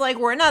staff is like,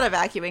 we're not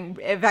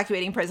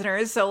evacuating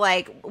prisoners. So,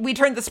 like, we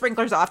turned the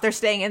sprinklers off. They're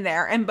staying in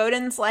there. And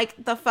Bowden's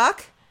like, the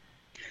fuck?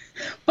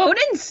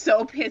 Bowden's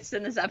so pissed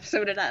in this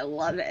episode, and I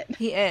love it.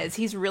 He is.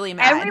 He's really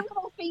mad. Every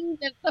little thing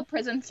that the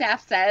prison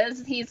staff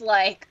says, he's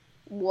like,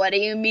 what do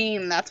you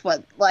mean? That's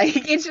what,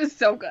 like, it's just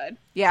so good.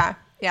 Yeah,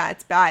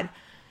 it's bad.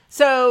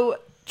 So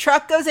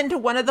truck goes into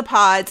one of the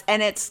pods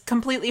and it's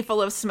completely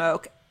full of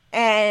smoke,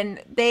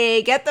 and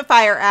they get the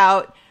fire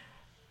out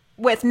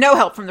with no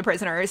help from the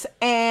prisoners,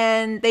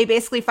 and they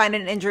basically find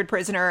an injured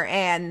prisoner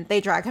and they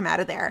drag him out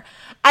of there.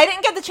 I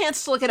didn't get the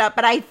chance to look it up,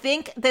 but I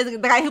think the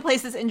guy who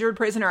plays this injured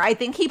prisoner, I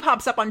think he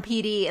pops up on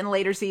PD in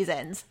later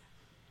seasons.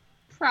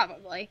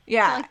 Probably.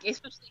 Yeah. Like,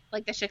 especially,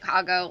 like, the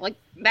Chicago, like,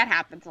 that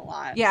happens a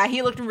lot. Yeah,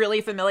 he looked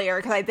really familiar,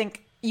 because I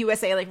think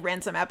USA, like,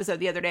 ran some episode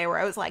the other day where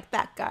I was like,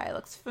 that guy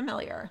looks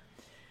familiar.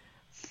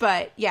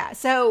 But, yeah,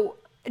 so,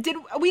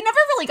 we never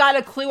really got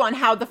a clue on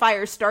how the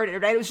fire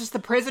started, right? It was just the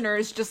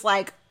prisoners just,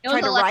 like,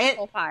 trying to riot?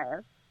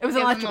 Fire. It was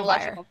an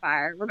electrical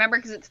fire. Remember,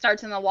 because it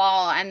starts in the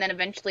wall, and then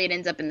eventually it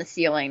ends up in the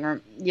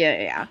ceiling.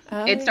 Yeah.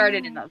 Oh, it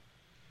started in the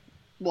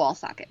wall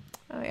socket.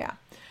 Oh, yeah.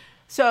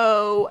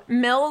 So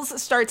Mills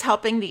starts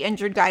helping the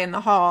injured guy in the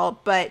hall,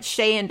 but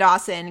Shay and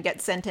Dawson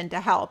get sent in to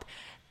help.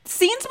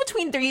 Scenes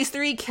between these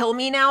three kill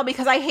me now,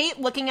 because I hate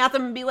looking at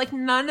them and be like,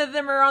 none of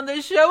them are on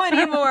the show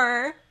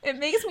anymore. It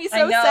makes me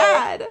so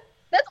sad.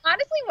 That's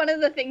honestly one of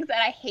the things that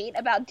I hate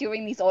about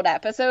doing these old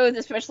episodes,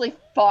 especially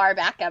far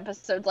back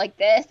episodes like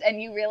this,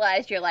 and you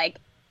realize you're like,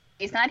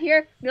 he's not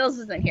here, Mills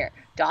isn't here,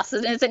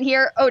 Dawson isn't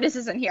here, Otis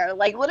isn't here.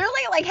 Like,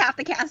 literally, like, half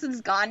the cast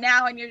is gone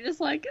now, and you're just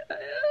like,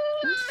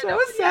 it's so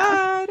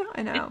sad.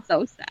 I know. It's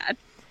so sad.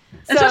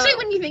 So, especially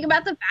when you think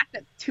about the fact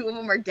that 2 of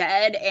them are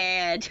dead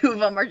and 2 of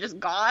them are just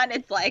gone.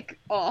 It's like,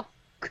 oh,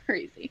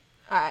 crazy.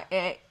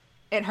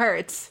 It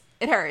hurts.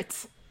 It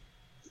hurts.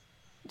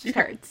 It just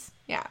hurts.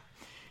 Yeah.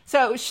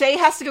 So Shay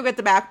has to go get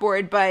the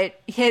backboard, but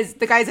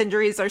the guy's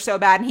injuries are so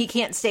bad and he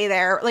can't stay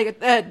there.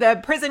 Like,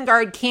 the prison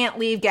guard can't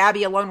leave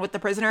Gabby alone with the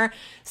prisoner.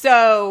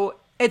 So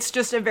it's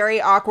just a very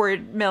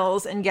awkward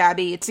Mills and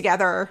Gabby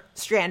together,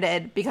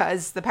 stranded,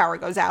 because the power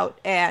goes out.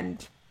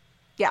 And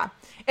yeah,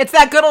 it's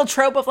that good old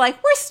trope of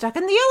like, we're stuck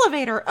in the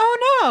elevator.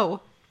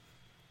 Oh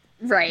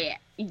no. Right.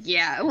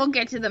 Yeah. We'll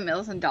get to the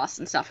Mills and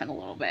Dawson stuff in a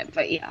little bit,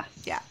 but yeah.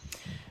 Yeah.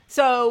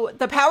 So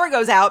the power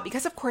goes out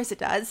because of course it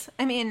does.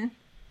 I mean,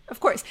 of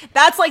course.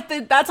 That's like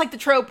the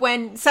trope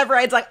when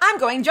Severide's like, I'm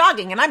going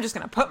jogging and I'm just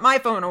going to put my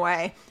phone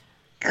away.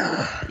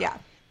 Yeah.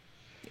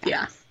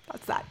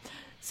 That's that.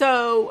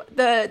 So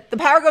the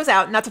power goes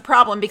out, and that's a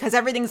problem because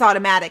everything's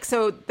automatic.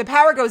 So the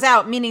power goes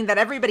out, meaning that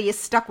everybody is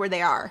stuck where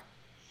they are.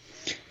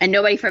 And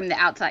nobody from the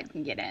outside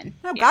can get in.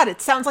 Oh, God, it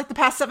sounds like the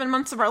past 7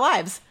 months of our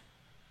lives.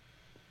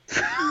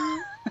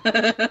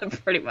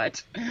 Pretty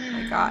much. Oh,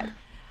 my God.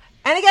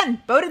 And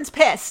again, Bowden's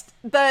pissed.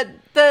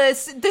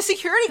 The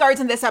security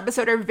guards in this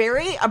episode are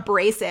very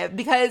abrasive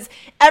because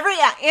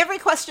every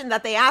question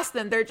that they ask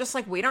them, they're just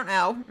like, we don't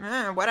know.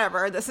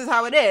 Whatever. This is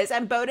how it is.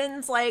 And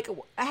Bowden's like,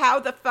 how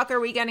the fuck are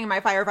we getting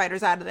my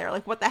firefighters out of there?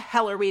 Like, what the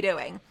hell are we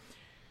doing?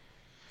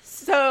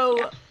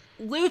 So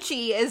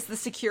Lucci is the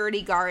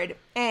security guard,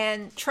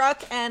 and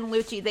Truck and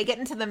Lucci, they get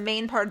into the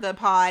main part of the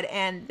pod,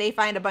 and they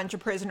find a bunch of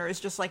prisoners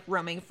just, like,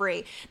 roaming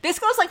free. This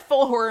goes, like,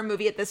 full horror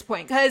movie at this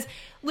point, because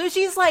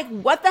Lucci's like,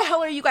 what the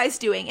hell are you guys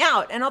doing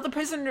out? And all the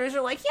prisoners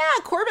are like,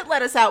 yeah, Corbett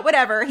let us out,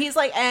 whatever. He's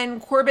like,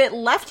 and Corbett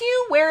left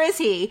you? Where is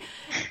he?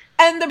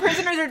 And the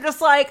prisoners are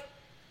just, like,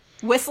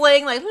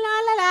 whistling, like, la,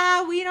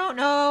 la, la, we don't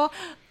know.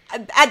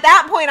 At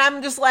that point,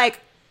 I'm just like,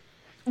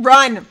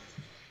 run.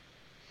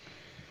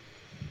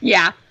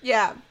 Yeah.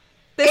 Yeah.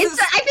 I think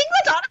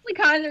that's honestly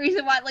kind of the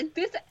reason why, like,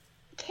 this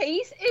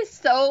case is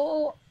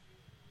so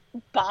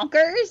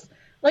bonkers.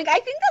 Like, I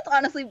think that's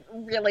honestly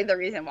really the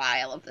reason why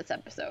I love this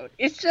episode.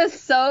 It's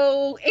just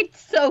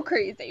it's so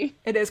crazy.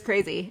 It is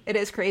crazy. It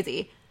is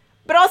crazy.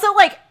 But also,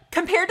 like,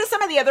 compared to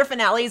some of the other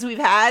finales we've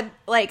had,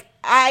 like,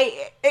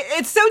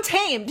 it's so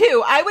tame,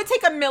 too. I would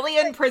take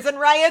 1,000,000 prison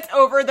riots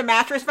over the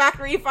Mattress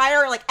Factory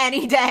fire, like,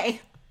 any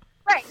day.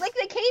 Right, like,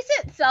 the case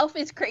itself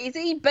is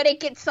crazy, but it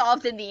gets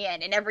solved in the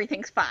end, and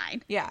everything's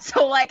fine. Yeah.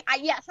 So, like,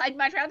 I'd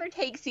much rather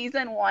take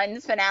season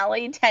 1's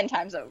finale 10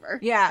 times over.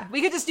 Yeah,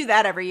 we could just do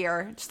that every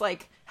year. Just,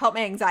 like, help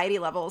my anxiety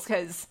levels,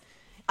 because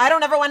I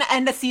don't ever want to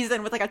end a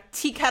season with, like, a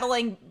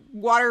tea-kettling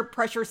water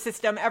pressure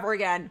system ever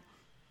again.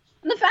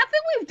 And the fact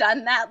that we've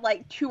done that,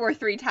 like, 2 or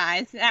 3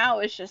 times now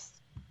is just...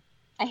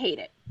 I hate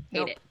it.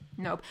 Hate it.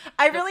 Nope.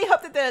 I really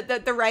hope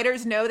that the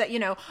writers know that, you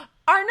know,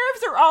 our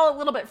nerves are all a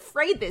little bit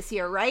frayed this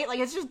year, right? Like,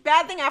 it's just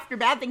bad thing after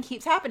bad thing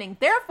keeps happening.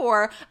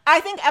 Therefore, I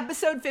think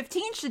episode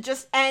 15 should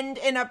just end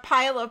in a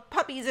pile of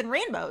puppies and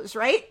rainbows,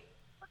 right?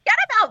 Forget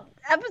about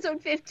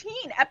episode 15.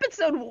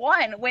 Episode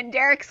 1, when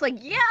Derek's like,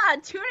 yeah,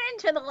 tune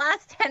into the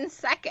last 10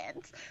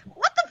 seconds.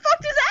 What the fuck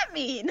does that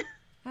mean?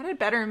 That had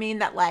better mean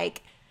that,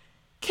 like,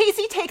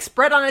 Casey takes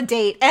Brett on a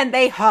date and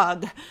they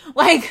hug.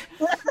 Like...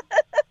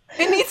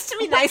 It needs to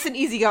be nice and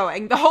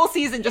easygoing. The whole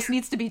season just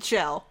needs to be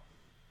chill.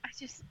 I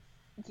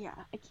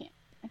can't.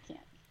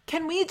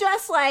 Can we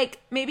just, like,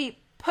 maybe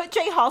put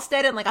Jay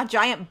Halstead in, like, a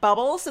giant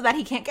bubble so that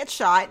he can't get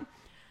shot?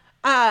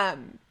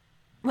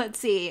 Let's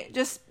see.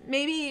 Just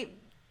maybe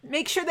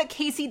make sure that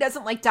Casey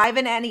doesn't, like, dive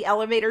into any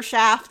elevator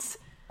shafts.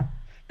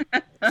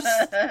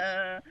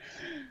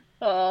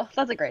 Oh,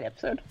 that's a great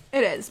episode.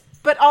 It is.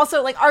 But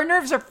also, like, our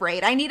nerves are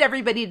frayed. I need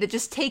everybody to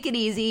just take it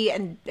easy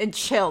and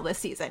chill this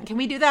season. Can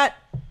we do that?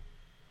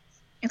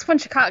 It's from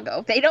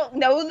Chicago. They don't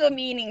know the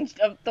meaning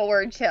of the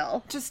word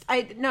chill.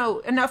 No,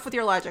 enough with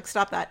your logic.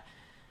 Stop that.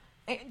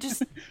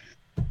 Just,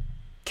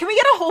 can we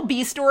get a whole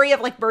B story of,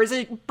 like, Burgess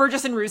and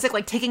Ruzek,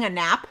 like, taking a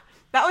nap?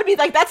 That would be,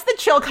 like, that's the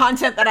chill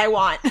content that I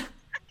want.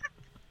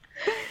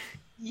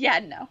 Yeah,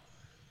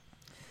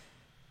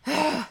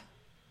 no.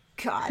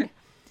 God.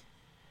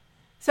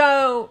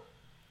 So,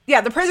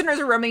 yeah, the prisoners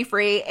are roaming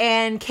free,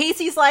 and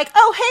Casey's like,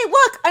 oh, hey,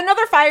 look,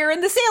 another fire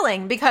in the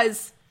ceiling,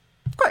 because,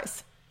 of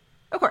course.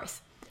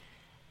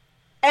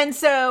 And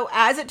so,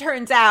 as it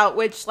turns out,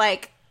 which,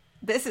 like,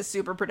 this is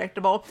super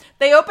predictable,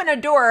 they open a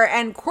door,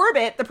 and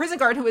Corbett, the prison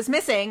guard who was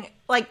missing,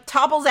 like,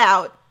 topples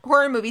out,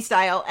 horror movie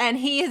style, and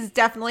he has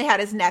definitely had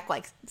his neck,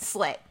 like,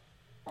 slit.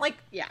 Like,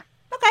 yeah.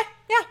 Okay,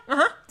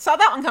 yeah, saw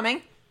that one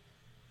coming.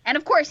 And,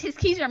 of course, his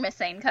keys are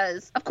missing,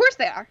 because, of course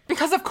they are.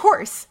 Because of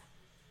course.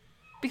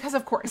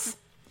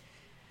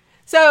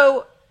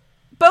 So,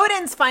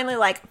 Bowden's finally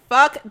like,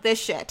 fuck this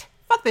shit.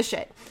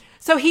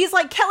 So he's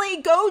like, Kelly,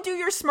 go do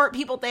your smart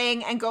people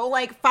thing and go,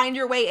 like, find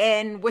your way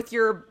in with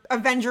your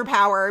Avenger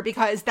power,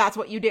 because that's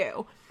what you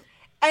do.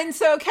 And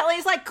so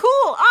Kelly's like, cool,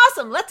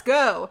 awesome, let's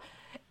go.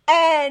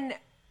 And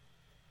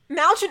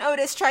Malch and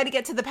Otis try to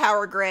get to the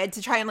power grid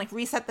to try and, like,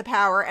 reset the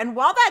power. And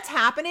while that's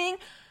happening,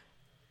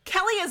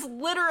 Kelly is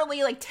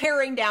literally, like,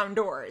 tearing down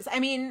doors. I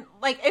mean,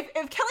 like, if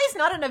Kelly's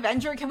not an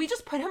Avenger, can we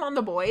just put him on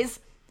the boys?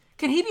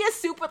 Can he be a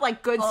soup with,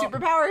 like, good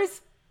superpowers?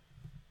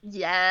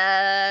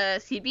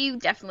 Yes, he'd be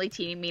definitely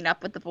teaming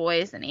up with the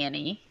boys and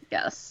Annie.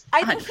 Yes,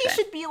 100%. I think he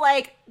should be,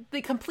 like,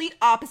 the complete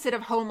opposite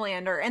of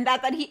Homelander, and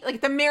that he,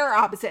 like, the mirror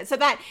opposite, so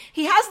that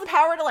he has the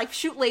power to, like,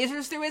 shoot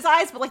lasers through his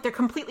eyes, but, like, they're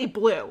completely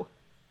blue.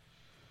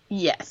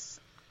 Yes.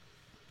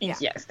 Yeah.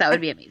 Yes, that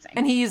would be amazing.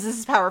 And he uses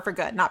his power for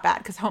good, not bad,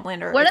 because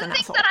Homelander One is of an the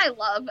things asshole. that I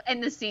love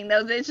in the scene,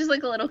 though, it's just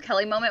like a little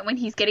Kelly moment when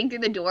he's getting through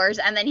the doors,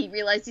 and then he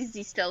realizes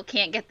he still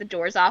can't get the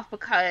doors off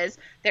because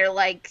they're,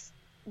 like,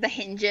 the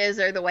hinges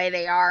or the way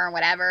they are or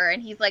whatever,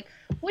 and he's like,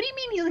 what do you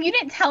mean? He's like, you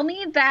didn't tell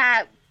me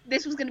that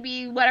this was going to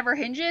be whatever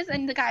hinges?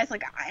 And the guy's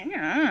like, I don't know,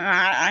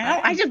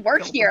 I just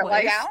work here,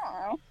 like, I don't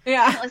know.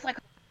 Yeah. And it's like,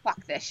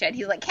 fuck this shit.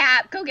 He's like,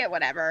 Cap, go get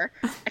whatever.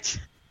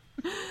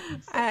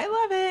 I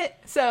love it.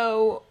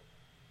 So,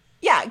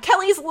 yeah,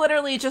 Kelly's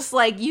literally just,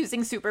 like,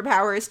 using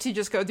superpowers to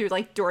just go through,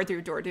 like, door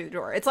through door through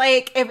door. It's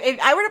like, if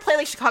I were to play,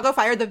 like, Chicago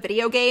Fire, the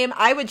video game,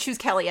 I would choose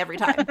Kelly every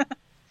time.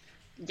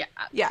 Yeah.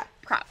 Yeah.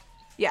 Crap.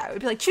 Yeah, it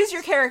would be like, choose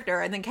your character,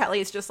 and then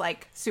Kelly's just,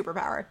 like,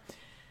 superpower.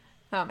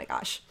 Oh, my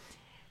gosh.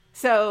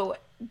 So,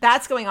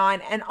 that's going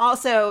on, and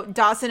also,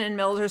 Dawson and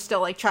Mills are still,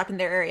 like, trapped in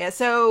their area.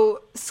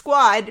 So,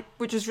 Squad,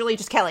 which is really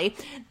just Kelly,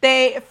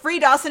 they free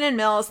Dawson and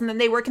Mills, and then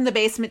they work in the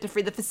basement to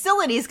free the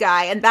facilities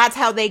guy, and that's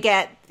how they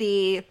get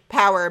the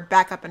power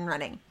back up and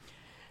running.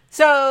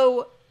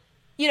 So,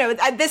 you know,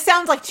 this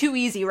sounds like too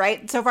easy,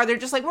 right? So far, they're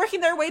just like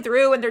working their way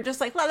through and they're just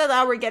like, la la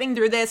la, we're getting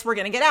through this. We're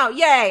going to get out.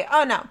 Yay.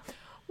 Oh, no.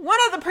 One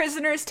of the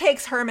prisoners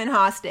takes Herman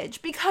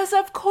hostage because,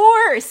 of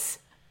course.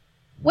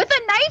 With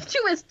a knife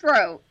to his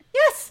throat.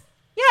 Yes.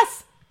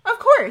 Yes. Of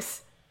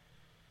course.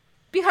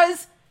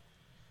 Because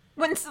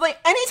when, like,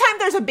 anytime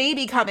there's a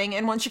baby coming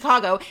in One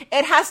Chicago,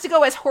 it has to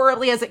go as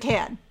horribly as it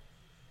can.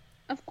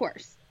 Of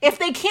course. If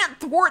they can't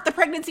thwart the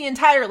pregnancy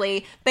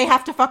entirely, they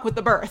have to fuck with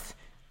the birth.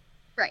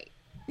 Right.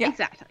 Yeah.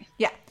 Exactly.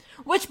 Yeah.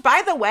 Which,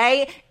 by the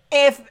way,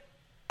 if,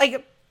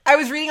 like, I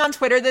was reading on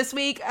Twitter this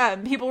week,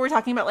 people were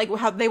talking about, like,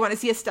 how they want to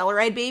see a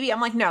Stellaride baby.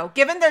 I'm like, no.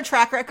 Given their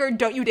track record,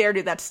 don't you dare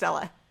do that to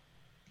Stella.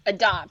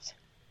 Adopt.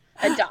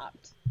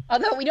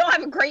 Although we don't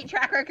have a great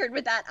track record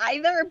with that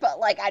either, but,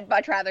 like, I'd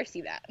much rather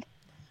see that.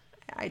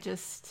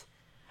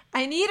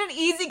 I need an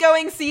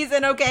easygoing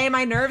season, okay?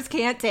 My nerves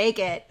can't take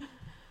it.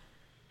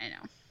 I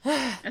know.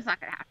 It's not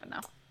gonna happen,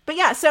 though. But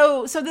yeah,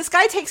 so this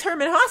guy takes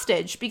Herman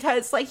hostage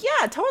because, like,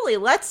 yeah, totally.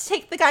 Let's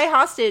take the guy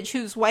hostage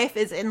whose wife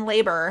is in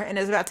labor and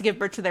is about to give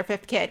birth to their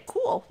 5th kid.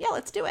 Cool. Yeah,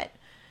 let's do it.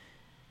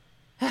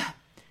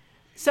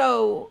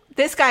 So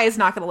this guy is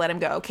not going to let him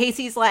go.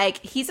 Casey's like,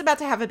 he's about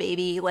to have a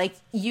baby. Like,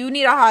 you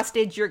need a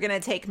hostage. You're going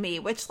to take me.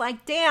 Which,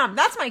 like, damn,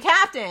 that's my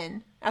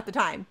captain at the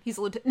time. He's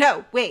a lieutenant.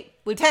 No, wait,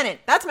 lieutenant.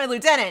 That's my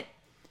lieutenant.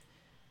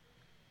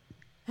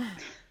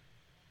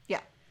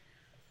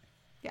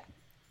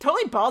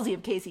 Totally ballsy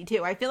of Casey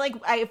too. I feel like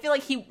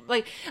he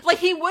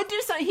he would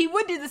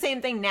do the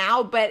same thing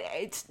now, but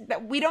it's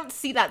that we don't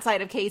see that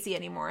side of Casey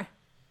anymore.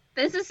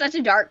 This is such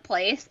a dark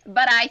place,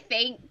 but I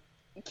think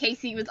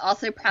Casey was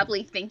also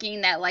probably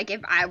thinking that, like, if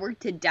I were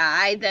to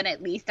die, then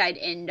at least I'd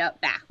end up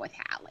back with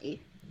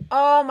Hallie.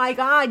 Oh my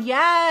god,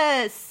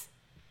 yes.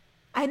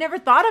 I never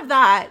thought of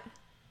that.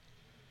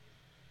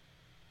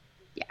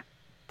 Yeah.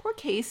 Poor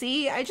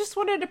Casey. I just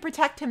wanted to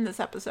protect him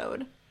this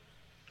episode.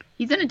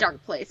 He's in a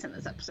dark place in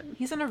this episode.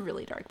 He's in a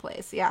really dark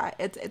place. Yeah,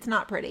 it's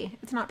not pretty.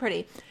 It's not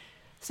pretty.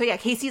 So yeah,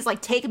 Casey's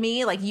like, take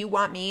me, like, you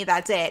want me,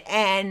 that's it.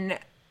 And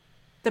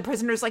the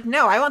prisoner's like,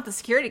 no, I want the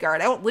security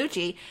guard. I want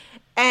Lucci.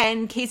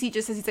 And Casey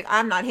just says, he's like,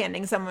 I'm not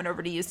handing someone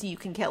over to you so you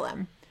can kill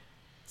him.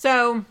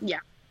 So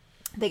yeah,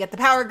 they get the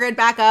power grid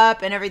back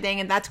up and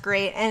everything, and that's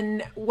great.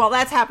 And while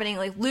that's happening,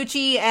 like,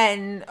 Lucci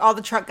and all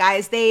the truck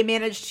guys, they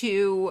manage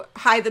to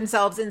hide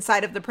themselves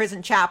inside of the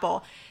prison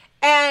chapel.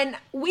 And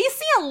we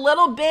see a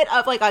little bit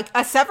of, like,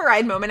 a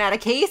Severide moment out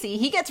of Casey.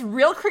 He gets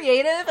real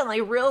creative and,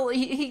 like,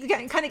 he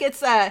kind of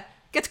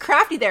gets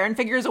crafty there and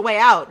figures a way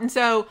out. And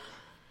so,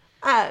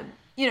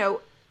 you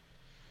know,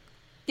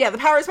 yeah, the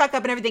power's back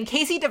up and everything.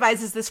 Casey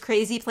devises this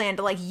crazy plan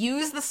to, like,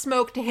 use the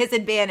smoke to his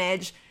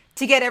advantage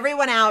to get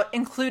everyone out,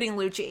 including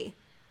Lucci.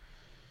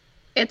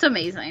 It's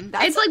amazing.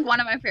 It's, like, one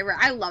of my favorite.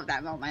 I love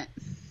that moment.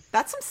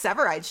 That's some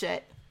Severide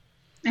shit.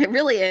 It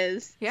really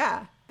is.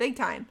 Yeah, big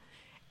time.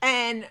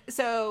 And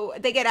so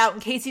they get out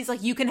and Casey's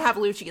like, you can have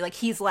Lucci, like,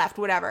 he's left,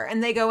 whatever.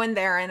 And they go in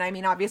there and, I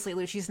mean, obviously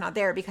Lucci's not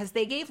there because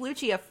they gave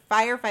Lucci a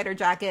firefighter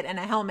jacket and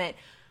a helmet.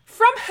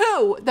 From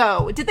who,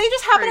 though? Did they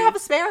just happen to have a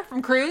spare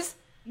from Cruz?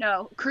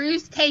 No,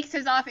 Cruz takes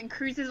his off and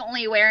Cruz is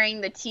only wearing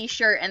the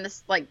t-shirt and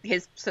this, like,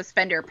 his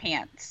suspender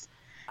pants.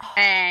 Oh.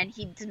 And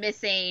he's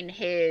missing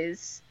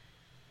his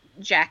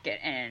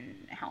jacket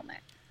and helmet.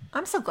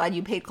 I'm so glad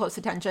you paid close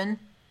attention.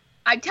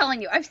 I'm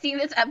telling you, I've seen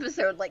this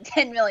episode like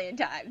 10 million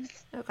times.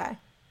 Okay.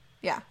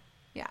 Yeah.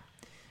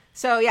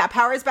 So, yeah,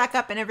 power's back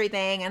up and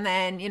everything. And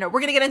then, you know, we're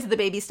going to get into the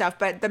baby stuff.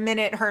 But the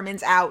minute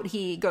Herman's out,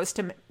 he goes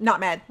to, not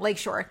Med,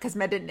 Lakeshore, because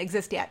Med didn't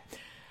exist yet.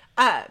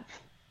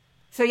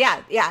 So,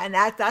 yeah. And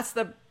that's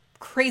the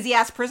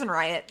crazy-ass prison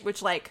riot,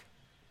 which, like,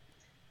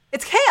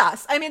 it's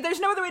chaos. I mean, there's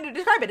no other way to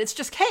describe it. It's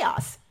just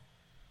chaos.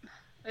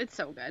 It's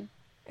so good.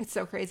 It's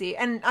so crazy.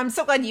 And I'm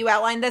so glad you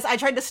outlined this. I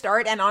tried to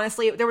start, and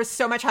honestly, there was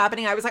so much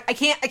happening. I was like, I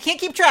can't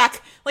keep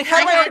track. Like,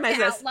 how do I organize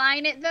this? I had to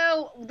outline it,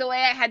 though, the way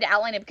I had to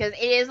outline it, because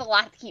it is a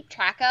lot to keep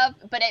track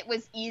of, but it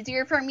was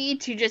easier for me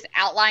to just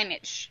outline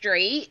it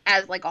straight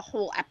as, like, a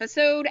whole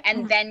episode,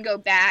 and then go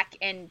back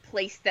and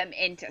place them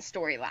into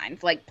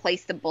storylines. Like,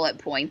 place the bullet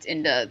points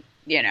into,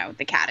 you know,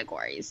 the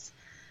categories.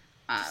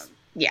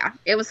 Yeah,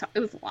 it was a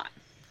lot.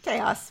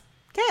 Chaos.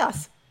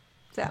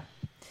 So,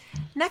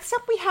 next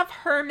up we have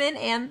Herman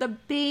and the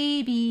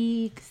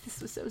baby, because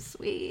this was so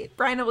sweet.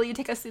 Bryna, will you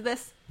take us through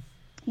this?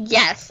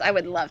 Yes, I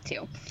would love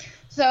to.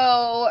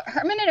 So,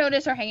 Herman and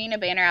Otis are hanging a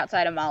banner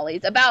outside of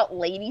Molly's about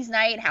Ladies'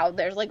 Night, how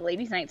there's, like,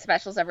 Ladies' Night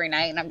specials every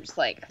night, and I'm just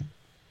like...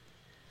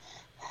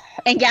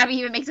 And Gabby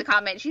even makes a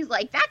comment, she's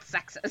like, that's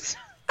sexist.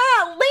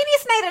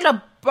 Ladies' Night at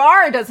a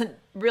bar doesn't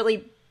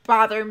really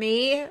bother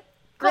me.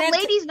 But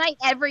Ladies' Night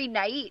every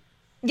night...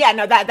 Yeah,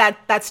 no,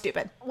 that's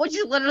stupid. Which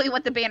is literally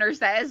what the banner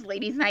says,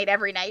 Ladies' Night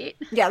every night.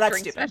 Yeah, that's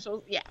Drink stupid.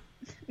 Specials. Yeah.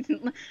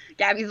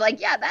 Gabby's like,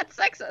 yeah, that's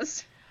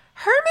sexist.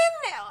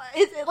 Herman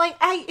is, like,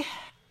 he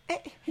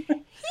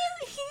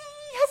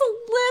has a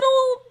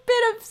little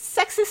bit of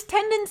sexist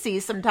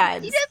tendencies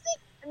sometimes. He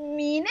doesn't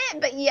mean it,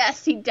 but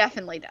yes, he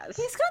definitely does.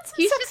 He's got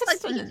some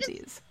sexist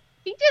tendencies.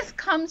 he just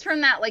comes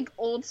from that, like,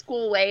 old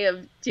school way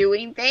of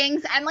doing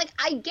things. And, like,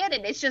 I get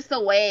it. It's just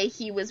the way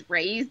he was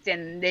raised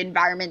and the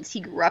environments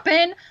he grew up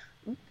in.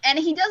 And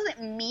he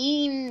doesn't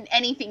mean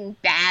anything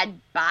bad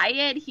by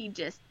it. He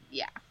just,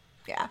 yeah.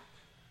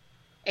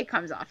 It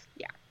comes off,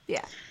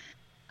 Yeah.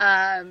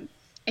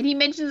 And he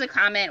mentions a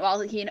comment while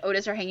he and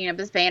Otis are hanging up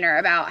this banner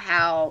about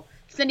how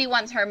Cindy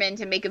wants Herman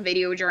to make a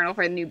video journal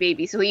for the new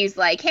baby. So he's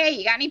like, hey,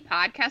 you got any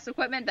podcast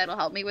equipment that'll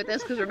help me with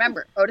this? Because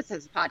remember, Otis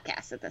has a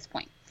podcast at this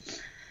point.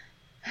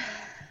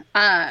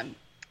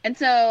 And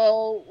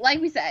so, like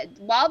we said,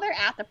 while they're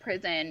at the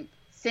prison,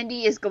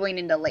 Cindy is going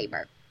into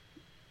labor.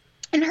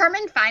 And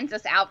Herman finds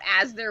this out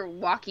as they're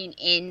walking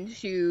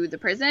into the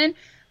prison.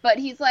 But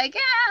he's like,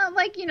 yeah,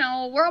 like, you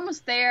know, we're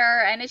almost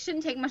there, and it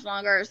shouldn't take much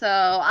longer, so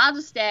I'll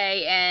just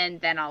stay, and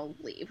then I'll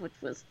leave, which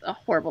was a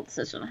horrible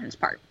decision on his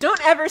part.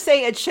 Don't ever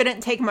say it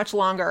shouldn't take much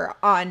longer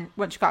on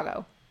One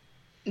Chicago.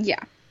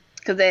 Yeah,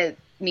 because it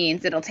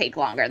means it'll take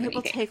longer than It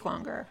will take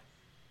longer.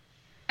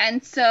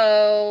 And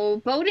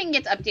so Bowden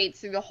gets updates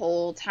through the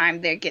whole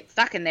time they get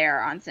stuck in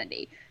there on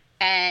Cindy.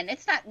 And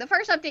it's not, the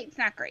first update's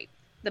not great.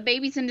 The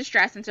baby's in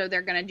distress, and so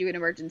they're going to do an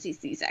emergency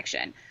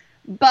C-section.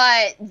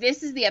 But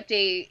this is the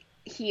update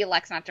he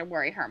elects not to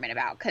worry Herman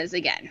about, because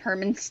again,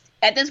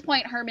 at this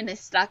point, Herman is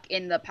stuck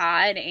in the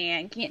pod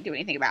and can't do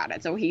anything about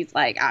it. So he's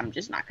like, I'm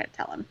just not going to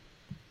tell him.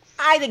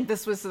 I think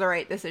this was the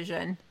right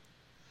decision.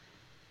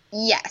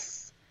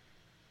 Yes.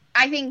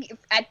 I think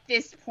at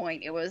this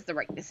point, it was the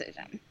right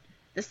decision.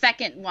 The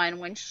second one,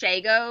 when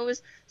Shay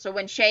goes to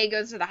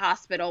the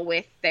hospital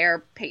with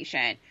their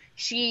patient,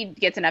 she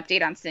gets an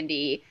update on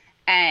Cindy.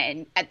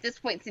 And at this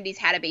point, Cindy's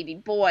had a baby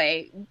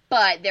boy,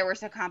 but there were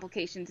some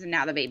complications, and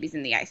now the baby's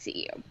in the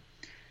ICU.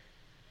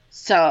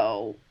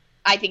 So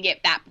I think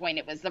at that point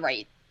it was the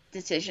right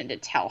decision to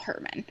tell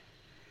Herman.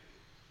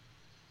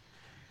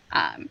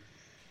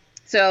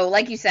 So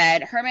like you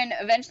said, Herman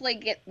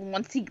eventually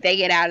they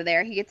get out of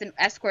there, he gets an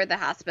escort to the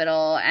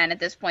hospital, and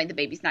at this point the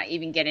baby's not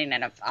even getting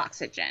enough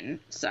oxygen.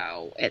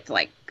 So it's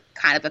like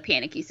kind of a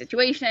panicky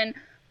situation,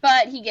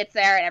 but he gets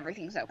there and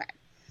everything's okay.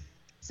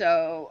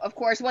 So, of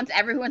course, once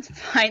everyone's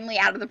finally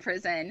out of the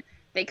prison,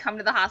 they come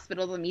to the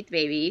hospital to meet the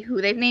baby, who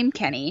they've named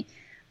Kenny.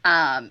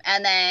 And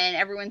then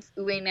everyone's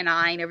oohing and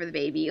eyeing over the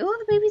baby. Oh,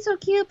 the baby's so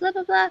cute, blah,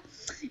 blah, blah.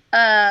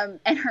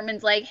 And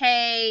Herman's like,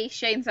 hey,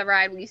 Shay and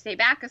Severide, will you stay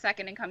back a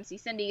second and come see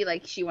Cindy?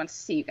 Like, she wants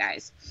to see you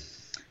guys.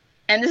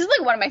 And this is,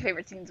 like, one of my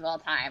favorite scenes of all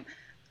time.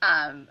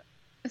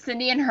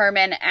 Cindy and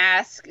Herman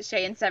ask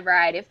Shay and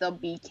Severide if they'll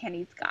be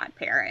Kenny's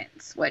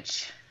godparents,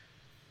 which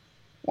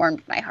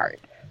warmed my heart.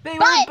 They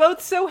were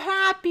both so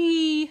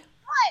happy.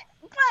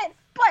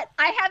 But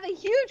I have a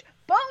huge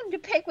bone to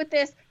pick with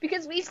this,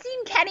 because we've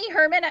seen Kenny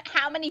Herman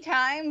how many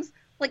times?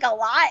 Like, a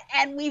lot,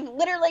 and we've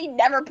literally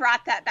never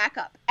brought that back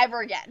up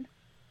ever again.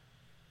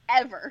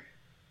 Ever.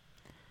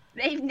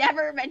 They've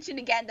never mentioned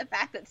again the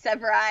fact that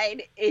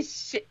Severide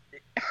is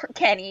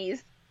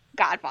Kenny's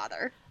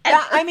godfather.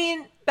 I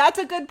mean, that's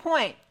a good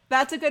point.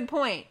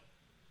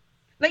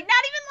 Like,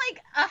 not even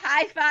like a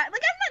high five.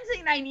 Like, I'm not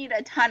saying I don't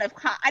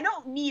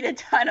need a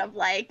ton of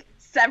like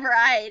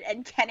Severide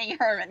and Kenny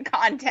Herman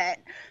content,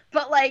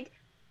 but like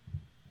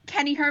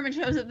Kenny Herman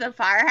shows up at the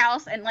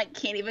firehouse and like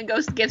can't even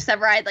go give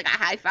Severide like a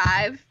high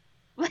five.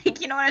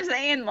 Like, you know what I'm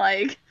saying?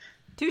 Like,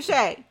 touche.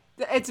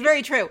 It's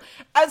very true.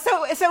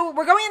 So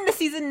we're going into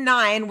season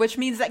 9, which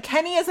means that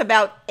Kenny is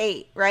about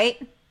 8,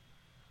 right?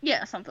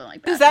 Yeah, something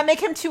like that. Does that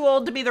make him too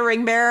old to be the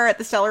ring bearer at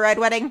the Stellaride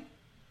wedding?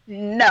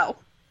 No,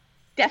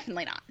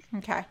 definitely not.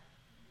 Okay.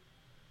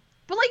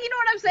 But, like, you know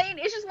what I'm saying?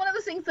 It's just one of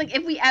those things, like,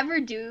 if we ever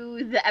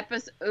do the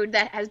episode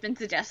that has been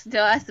suggested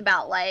to us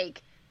about,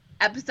 like,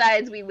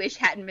 episodes we wish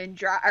hadn't been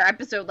dropped, or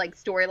episode, like,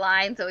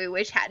 storylines that we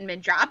wish hadn't been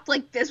dropped,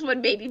 like, this would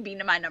maybe be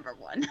my number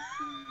 1.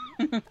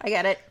 I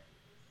get it.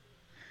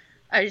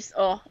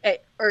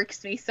 It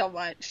irks me so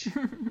much.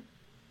 Especially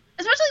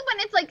when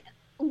it's, like,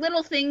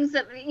 little things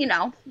that, you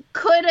know,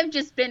 could have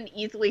just been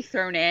easily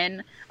thrown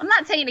in. I'm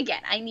not saying,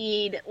 again, I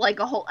need, like,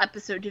 a whole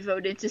episode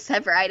devoted to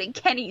Severide and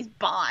Kenny's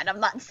bond. I'm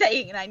not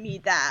saying I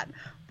need that.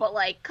 But,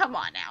 like, come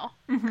on now.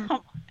 Mm-hmm.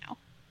 Come on now.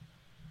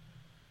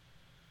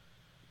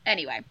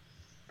 Anyway.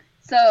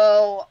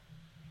 So,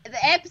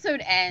 the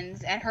episode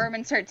ends, and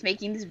Herman starts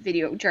making this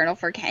video journal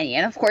for Kenny.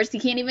 And, of course, he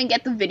can't even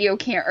get the video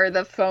or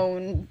the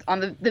phone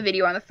on the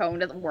video on the phone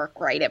doesn't work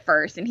right at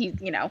first. And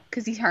he's, you know,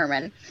 because he's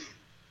Herman.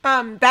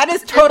 That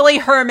is totally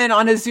Herman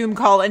on a Zoom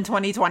call in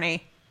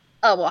 2020.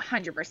 Oh, well,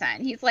 100%.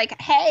 He's like,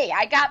 hey,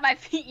 I got my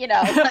feet, you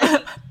know.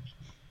 Like,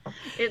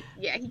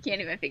 he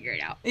can't even figure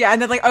it out. Yeah,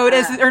 and then, like,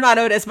 Otis, or not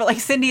Otis, but, like,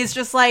 Cindy is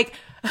just like,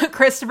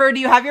 Christopher, do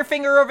you have your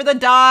finger over the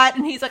dot?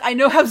 And he's like, I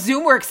know how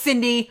Zoom works,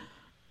 Cindy.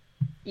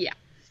 Yeah.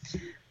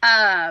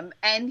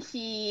 And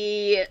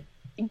he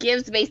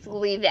gives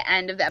basically the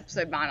end of the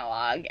episode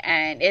monologue,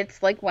 and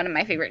it's, like, one of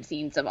my favorite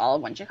scenes of all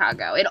of One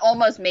Chicago. It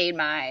almost made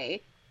my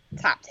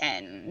top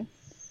 10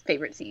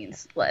 favorite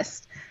scenes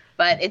list.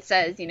 But it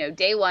says, you know,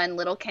 day 1,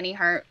 little Kenny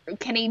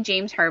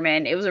James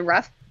Herman. It was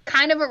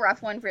kind of a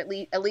rough one for at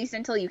least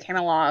until you came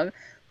along. A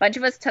bunch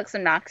of us took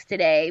some knocks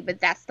today, but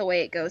that's the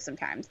way it goes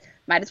sometimes.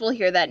 Might as well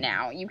hear that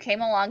now. You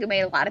came along and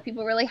made a lot of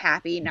people really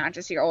happy, not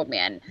just your old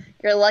man.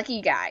 You're a lucky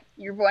guy.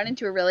 You're born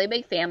into a really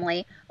big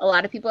family. A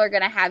lot of people are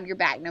going to have your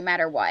back no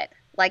matter what.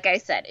 Like I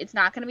said, it's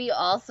not going to be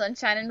all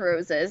sunshine and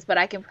roses, but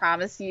I can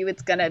promise you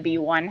it's going to be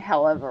one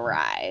hell of a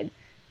ride.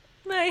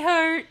 My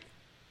heart.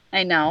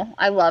 I know.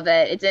 I love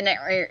it. It's in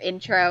our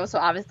intro, so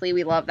obviously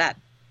we love that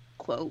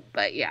quote,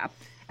 but yeah.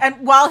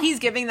 And while he's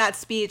giving that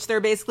speech,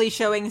 they're basically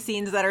showing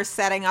scenes that are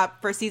setting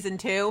up for season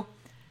 2.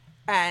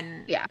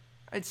 And Yeah.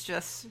 it's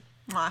just,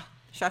 mwah,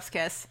 chef's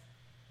kiss.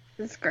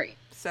 It's great.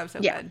 So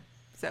Yeah. good.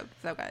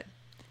 So good.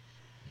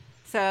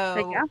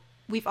 So Yeah.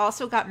 we've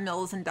also got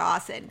Mills and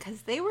Dawson,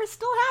 because they were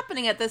still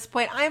happening at this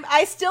point.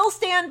 I still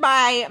stand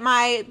by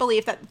my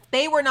belief that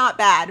they were not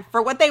bad.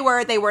 For what they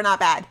were not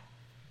bad.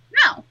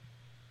 No.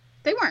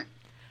 They weren't.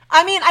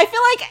 I mean, I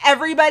feel like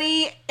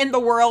everybody in the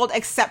world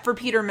except for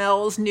Peter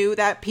Mills knew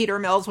that Peter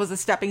Mills was a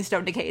stepping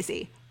stone to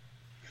Casey.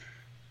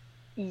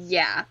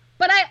 Yeah.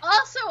 But I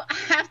also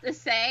have to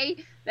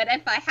say that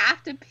if I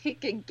have to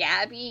pick a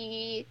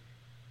Gabby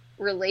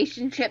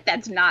relationship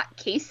that's not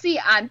Casey,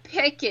 I'm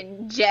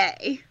picking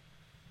Jay.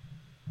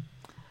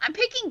 I'm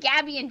picking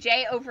Gabby and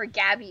Jay over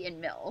Gabby and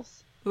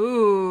Mills.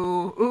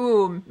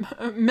 Ooh.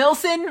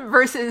 Milson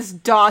versus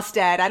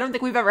Dawstead. I don't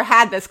think we've ever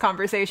had this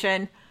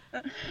conversation.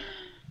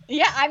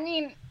 Yeah, I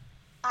mean,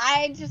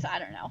 I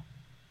don't know.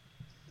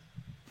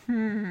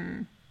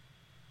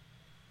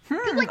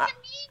 'Cause, like, to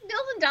me,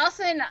 Mills and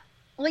Dawson,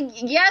 like,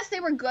 yes, they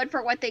were good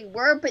for what they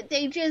were, but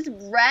they just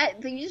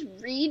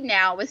read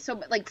now with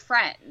so, like,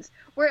 friends.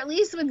 Where at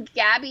least with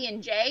Gabby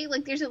and Jay,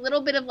 like, there's a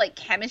little bit of, like,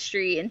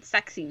 chemistry and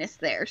sexiness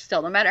there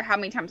still, no matter how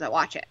many times I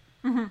watch it.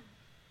 Mm-hmm.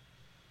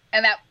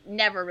 And that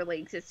never really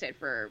existed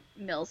for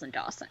Mills and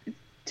Dawson.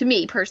 To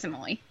me,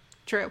 personally.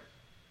 True.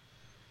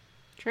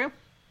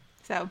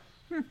 So,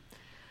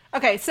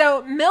 okay,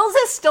 so Mills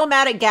is still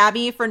mad at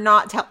Gabby for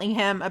not telling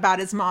him about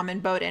his mom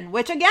and Bowden,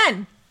 which,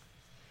 again,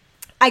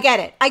 I get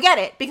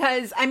it,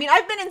 because, I mean,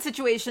 I've been in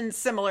situations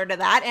similar to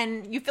that,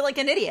 and you feel like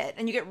an idiot,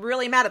 and you get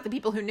really mad at the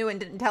people who knew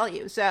and didn't tell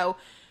you, so...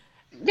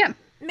 Yeah.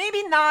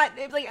 Maybe not,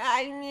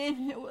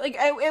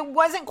 it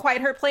wasn't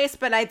quite her place,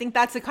 but I think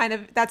that's kind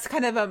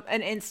of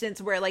an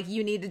instance where, like,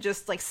 you need to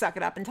just, like, suck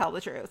it up and tell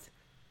the truth.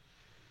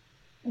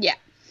 Yeah.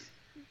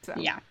 So,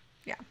 Yeah.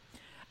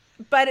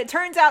 But it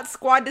turns out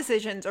squad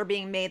decisions are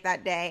being made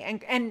that day.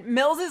 And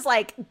Mills is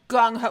like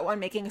gung-ho on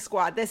making a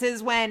squad. This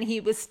is when he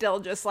was still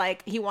just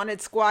like, he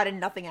wanted squad and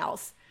nothing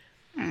else.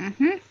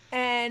 Mm-hmm.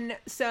 And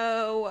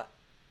so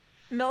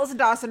Mills and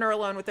Dawson are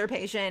alone with their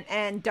patient.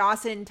 And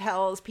Dawson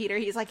tells Peter,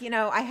 he's like,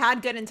 I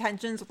had good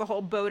intentions with the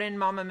whole Bowden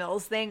Mama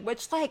Mills thing.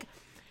 Which, like,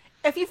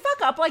 if you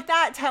fuck up like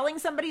that, telling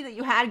somebody that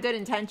you had good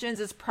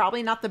intentions is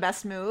probably not the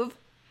best move.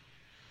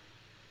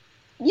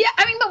 Yeah,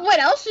 I mean, but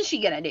what else is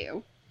she gonna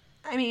do?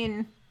 I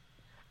mean...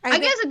 I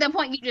guess at that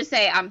point you just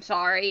say, I'm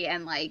sorry,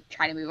 and, like,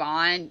 try to move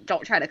on.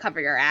 Don't try to cover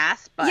your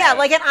ass, but... Yeah,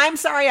 like, an I'm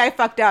sorry I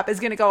fucked up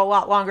is gonna go a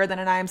lot longer than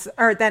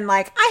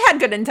like, I had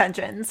good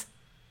intentions.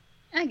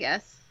 I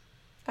guess.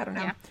 I don't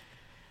know. Yeah.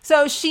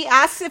 So she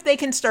asks if they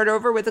can start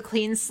over with a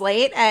clean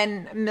slate,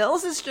 and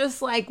Mills is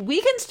just like, we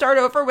can start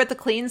over with a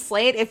clean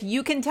slate if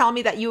you can tell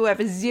me that you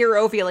have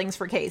zero feelings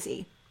for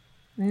Casey.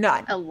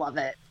 None. I love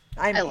it.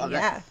 I love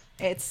it.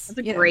 It's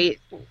a great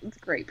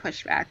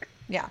pushback.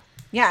 Yeah.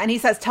 Yeah, and he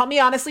says, tell me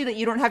honestly that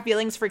you don't have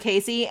feelings for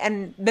Casey,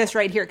 and this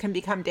right here can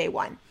become day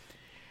one.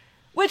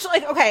 Which,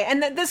 like, okay,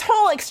 and this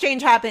whole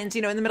exchange happens,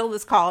 in the middle of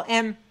this call,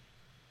 and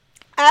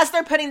as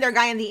they're putting their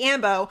guy in the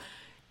ambo,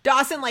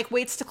 Dawson, like,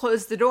 waits to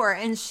close the door,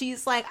 and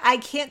she's like, I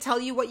can't tell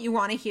you what you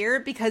want to hear,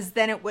 because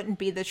then it wouldn't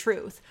be the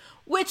truth.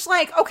 Which,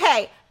 like,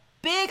 okay,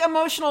 big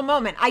emotional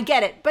moment, I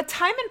get it, but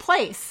time and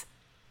place.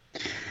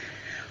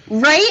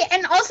 Right?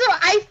 And also,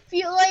 I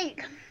feel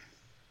like...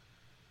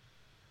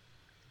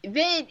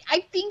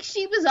 I think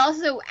she was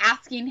also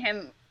asking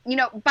him,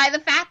 by the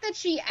fact that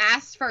she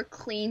asked for a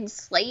clean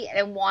slate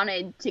and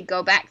wanted to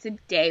go back to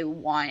day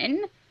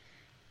one,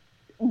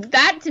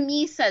 that to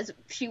me says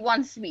she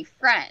wants to be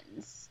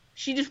friends.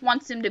 She just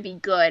wants him to be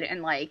good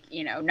and, like,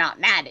 not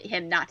mad at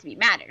him, not to be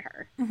mad at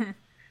her. Mm-hmm.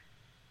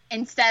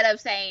 Instead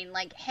of saying,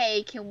 like,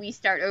 hey, can we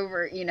start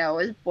over,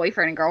 as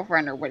boyfriend and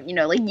girlfriend or what,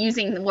 like,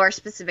 using the more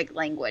specific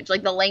language.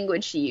 Like, the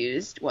language she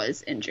used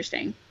was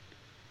interesting.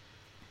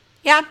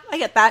 Yeah, I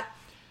get that.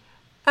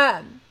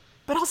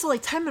 But also,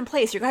 like, time and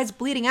place. Your guy's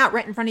bleeding out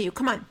right in front of you.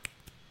 Come on.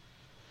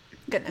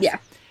 Goodness. Yeah.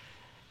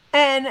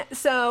 And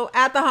so,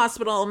 at the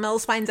hospital,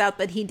 Mills finds out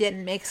that he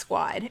didn't make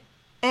squad.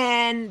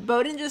 And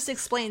Bowden just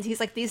explains, he's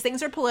like, these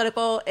things are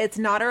political. It's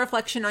not a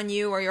reflection on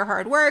you or your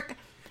hard work.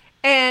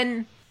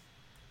 And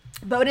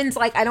Bowden's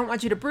like, I don't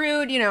want you to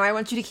brood. I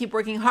want you to keep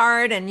working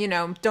hard. And,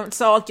 don't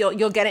sulk.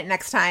 You'll get it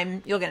next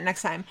time. You'll get it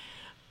next time.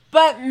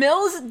 But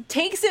Mills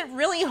takes it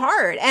really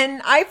hard.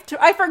 And I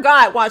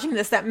forgot watching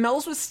this that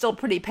Mills was still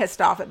pretty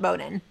pissed off at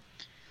Bowden.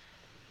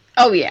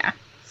 Oh, yeah.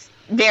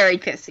 Very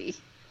pissy.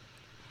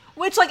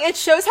 Which, like, it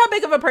shows how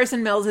big of a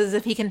person Mills is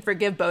if he can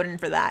forgive Bowden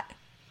for that.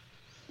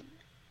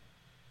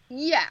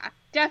 Yeah,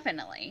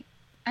 definitely.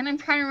 And I'm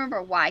trying to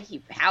remember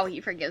how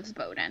he forgives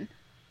Bowden.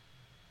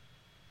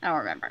 I don't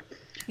remember.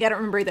 Yeah, I don't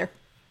remember either.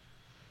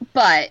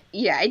 But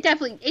yeah, it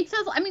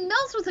says. I mean,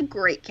 Mills was a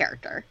great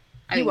character.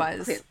 He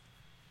was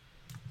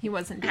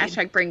indeed.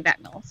 Hashtag bring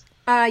back Mills.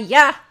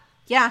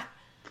 Yeah.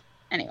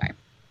 Anyway,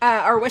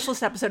 our wish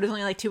list episode is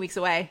only like 2 weeks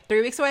away.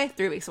 3 weeks away.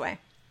 3 weeks away.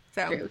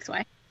 So 3 weeks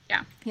away.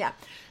 Yeah. Yeah.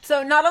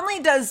 So not only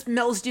does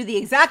Mills do the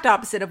exact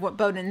opposite of what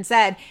Bowden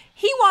said,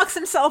 he walks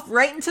himself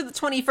right into the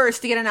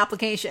 21st to get an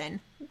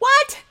application.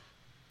 What?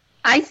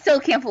 I still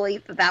can't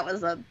believe that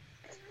was a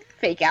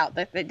fake out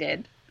that they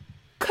did.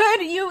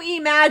 Could you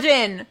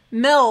imagine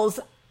Mills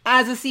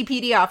as a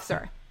CPD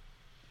officer?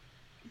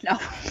 No.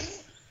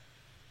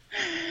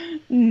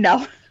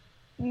 No.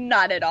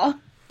 Not at all.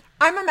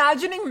 I'm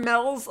imagining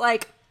Mills,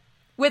 like,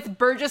 with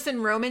Burgess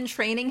and Roman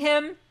training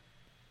him,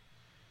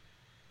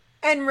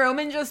 and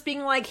Roman just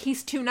being like,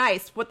 he's too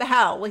nice. What the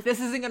hell? Like, this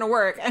isn't going to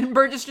work. And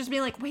Burgess just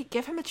being like, wait,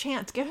 give him a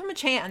chance. Give him a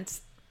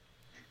chance.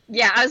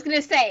 Yeah, I was going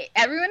to say,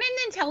 everyone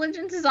in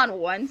intelligence is on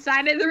one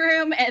side of the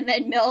room, and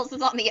then Mills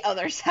is on the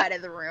other side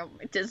of the room.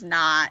 It does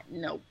not,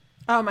 nope.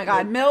 Oh my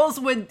God. Mills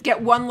would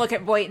get one look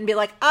at Voight and be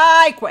like,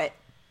 I quit.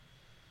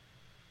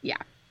 Yeah.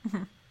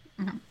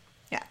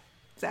 Yeah.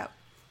 So,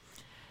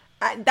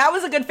 that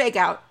was a good fake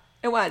out.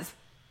 It was.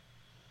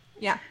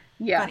 Yeah.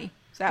 Yeah. Funny.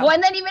 So. Well,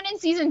 and then even in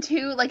season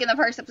 2, like in the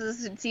first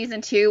episode of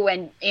season 2,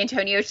 when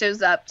Antonio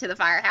shows up to the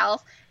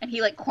firehouse and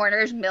he like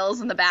corners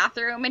Mills in the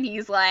bathroom and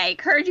he's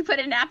like, heard you put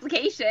in an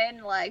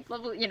application, like,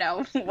 you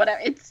know, whatever.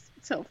 It's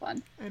so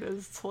fun. It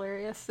is. It's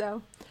hilarious.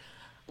 So,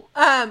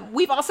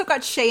 we've also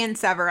got Shay and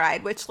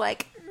Severide, which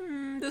like,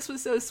 this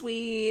was so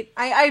sweet.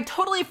 I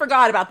totally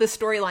forgot about this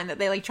storyline that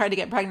they like tried to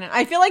get pregnant.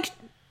 I feel like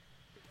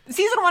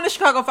season 1 of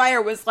Chicago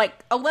Fire was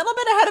like a little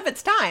bit ahead of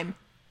its time.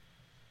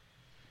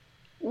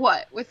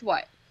 What? With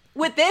what?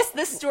 With this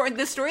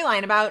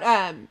storyline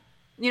about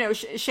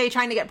Shay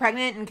trying to get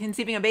pregnant and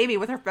conceiving a baby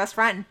with her best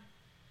friend.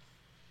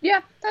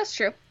 Yeah, that's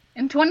true.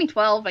 In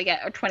 2012, I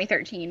get, or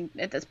 2013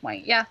 at this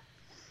point. Yeah.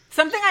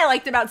 Something I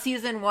liked about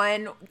season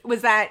 1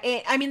 was that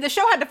the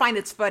show had to find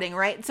its footing,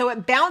 right? So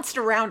it bounced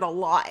around a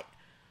lot,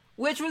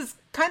 which was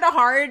kind of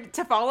hard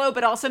to follow,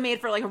 but also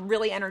made for like a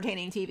really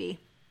entertaining TV.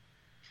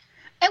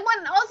 And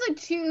when also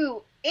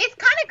too, it's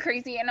kind of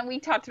crazy, and we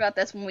talked about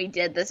this when we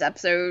did this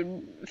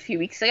episode a few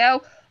weeks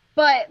ago.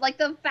 But, like,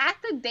 the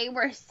fact that they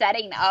were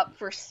setting up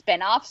for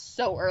spinoffs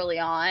so early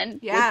on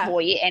with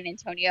Voight and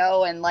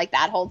Antonio and, like,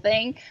 that whole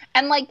thing.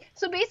 And, like,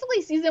 so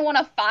basically season 1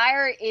 of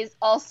Fire is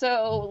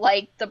also,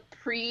 like, the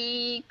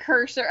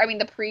precursor,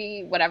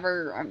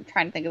 whatever, I'm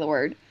trying to think of the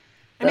word.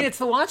 It's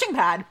the launching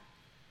pad.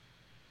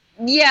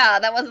 Yeah,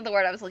 that wasn't the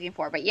word I was looking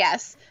for, but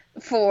yes,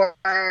 for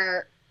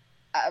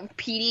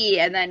PD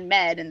and then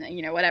Med and,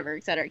 you know, whatever,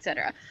 et cetera, et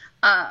cetera.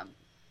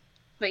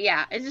 But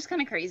yeah, it's just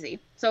kind of crazy.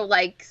 So,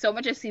 like, so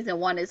much of season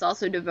 1 is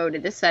also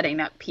devoted to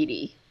setting up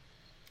PD.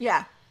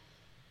 Yeah.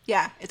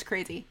 Yeah, it's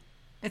crazy.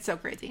 It's so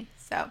crazy.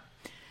 So,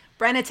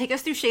 Brenna, take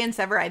us through Shay and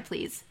Severide,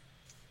 please.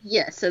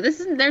 Yeah, so there's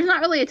not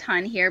really a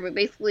ton here, but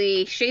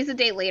basically, Shay's a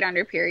day late on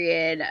her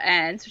period,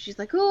 and so she's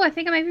like, oh, I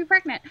think I might be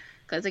pregnant.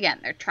 Because, again,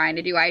 they're trying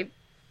to do,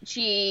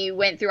 she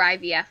went through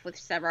IVF with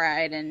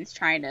Severide and is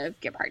trying to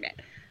get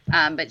pregnant.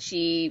 But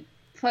she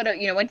went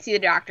to see the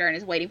doctor and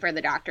is waiting for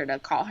the doctor to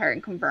call her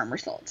and confirm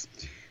results.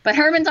 But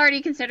Herman's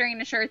already considering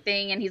a sure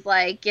thing, and he's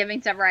like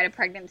giving Severide a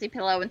pregnancy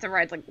pillow, and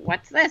Severide's like,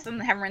 what's this?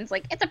 And Herman's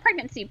like, it's a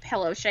pregnancy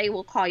pillow. Shay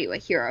will call you a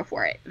hero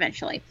for it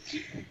eventually.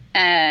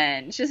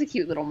 And it's just a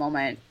cute little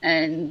moment.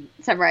 And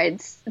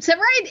Severide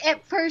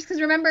at first,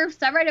 because remember,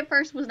 Severide at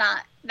first was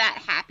not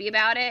that happy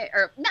about it,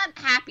 or not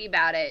happy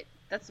about it,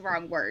 that's the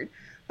wrong word.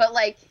 But,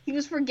 like, he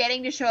was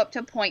forgetting to show up to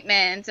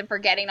appointments and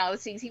forgetting all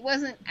those things. He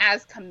wasn't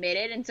as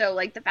committed. And so,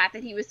 like, the fact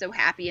that he was so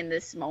happy in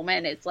this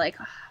moment, it's like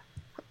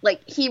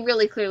he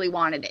really clearly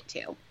wanted it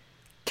to.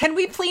 Can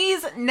we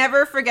please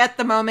never forget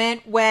the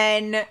moment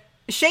when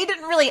Shay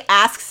didn't really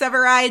ask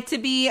Severide to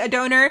be a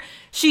donor?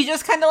 She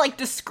just kind of, like,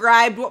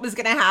 described what was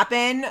going to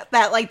happen,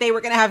 that, like, they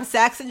were going to have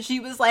sex. And she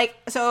was like,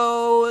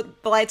 so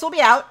the lights will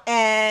be out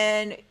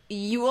and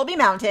you will be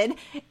mounted.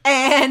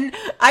 And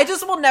I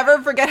just will never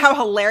forget how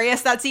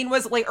hilarious that scene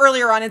was, like,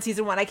 earlier on in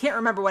season 1. I can't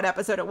remember what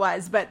episode it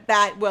was, but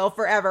that will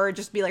forever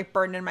just be, like,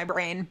 burned in my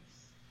brain.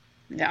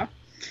 Yeah.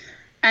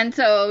 And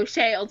so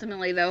Shay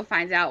ultimately, though,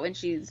 finds out when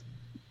she's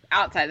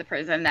outside the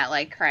prison that,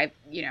 like,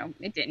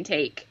 it didn't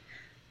take.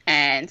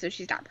 And so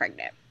she's not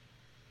pregnant.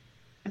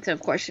 And so,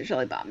 of course, she's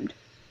really bummed.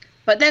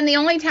 But then the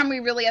only time we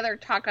really ever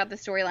talk about the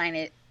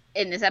storyline,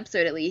 in this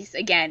episode at least,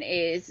 again,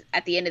 is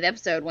at the end of the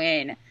episode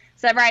when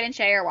Severide and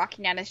Shay are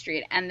walking down the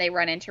street and they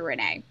run into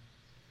Renee.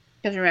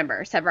 Because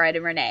remember, Severide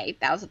and Renee,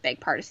 that was a big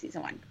part of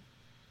season 1.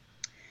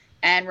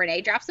 And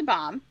Renee drops a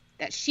bomb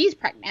that she's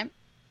pregnant.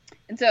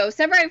 And so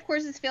Severide, of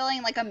course, is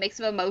feeling like a mix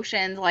of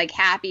emotions, like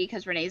happy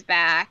because Renee's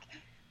back,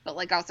 but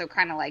like also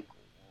kind of like,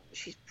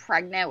 she's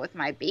pregnant with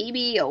my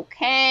baby,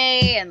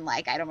 okay, and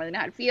like I don't really know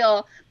how to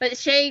feel. But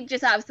Shay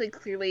just obviously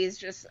clearly is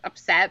just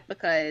upset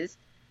because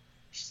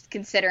she's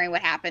considering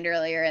what happened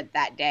earlier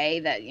that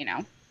day, that, you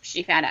know,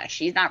 she found out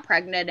she's not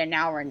pregnant and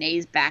now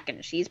Renee's back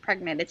and she's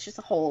pregnant. It's just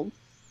a whole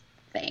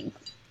thing.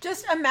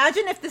 Just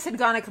imagine if this had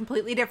gone a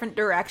completely different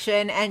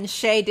direction and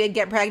Shay did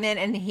get pregnant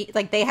and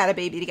they had a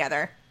baby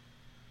together.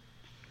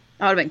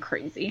 That would have been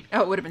crazy.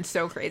 Oh, it would have been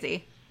so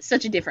crazy.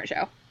 Such a different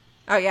show.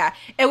 Oh, yeah.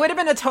 It would have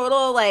been a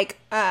total,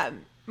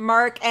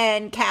 Mark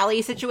and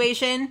Callie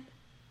situation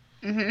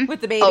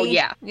with the baby. Oh,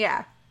 yeah.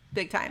 Yeah.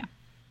 Big time.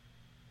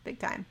 Big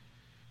time.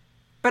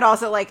 But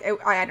also,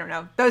 I don't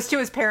know. Those two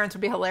as parents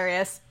would be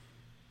hilarious.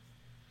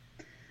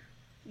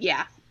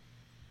 Yeah.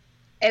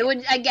 It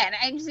would, again,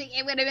 I just think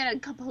it would have been a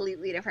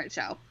completely different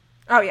show.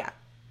 Oh, yeah.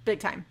 Big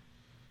time.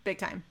 Big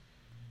time.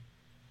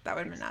 That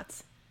would have been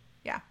nuts.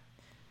 Yeah.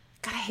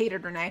 God, I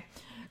hated Renee.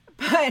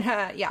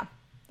 But, yeah.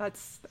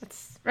 That's.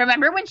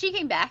 Remember when she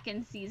came back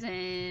in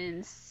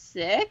season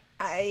 6?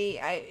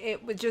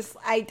 It was just,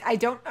 I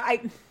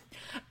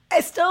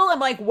still am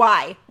like,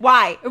 why?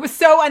 Why? It was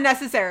so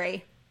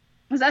unnecessary.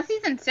 Was that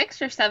season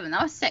 6 or 7?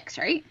 That was 6,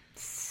 right?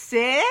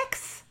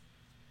 6?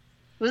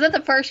 Was that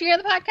the first year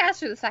of the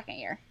podcast or the second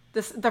year?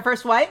 The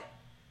first what?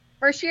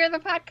 First year of the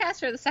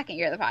podcast or the second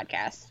year of the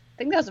podcast? I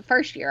think that was the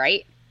first year,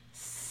 right?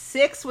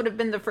 6 would have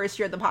been the first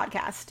year of the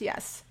podcast,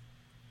 yes.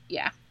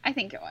 Yeah, I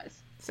think it was.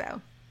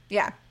 So,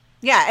 yeah.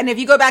 Yeah, and if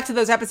you go back to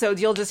those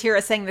episodes, you'll just hear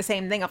us saying the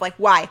same thing of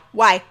why?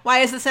 Why? Why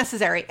is this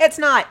necessary? It's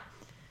not.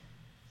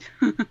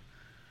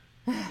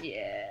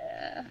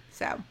 Yeah.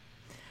 So,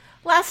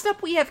 last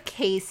up we have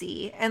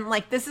Casey, and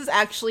this is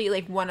actually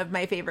one of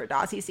my favorite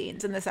Dawsey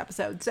scenes in this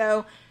episode.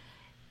 So,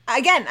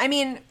 again, I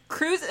mean,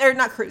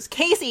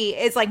 Casey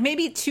is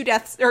maybe 2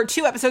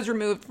 episodes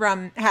removed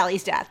from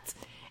Hallie's death.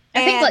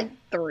 I think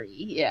 3.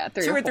 Yeah,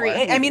 3 2 or 4. 3.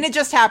 I mean, it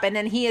just happened,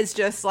 and he is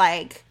just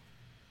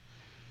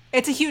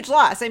it's a huge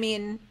loss. I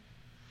mean,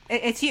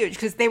 it's huge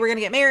because they were going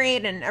to get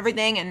married and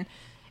everything,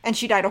 and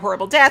she died a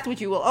horrible death, which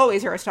you will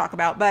always hear us talk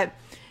about. But,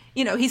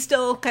 he's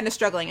still kind of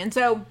struggling. And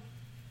so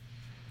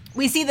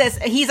we see this.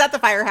 He's at the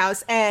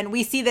firehouse, and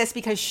we see this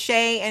because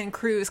Shay and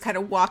Cruz kind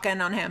of walk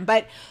in on him.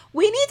 But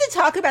we need to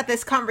talk about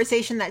this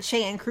conversation that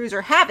Shay and Cruz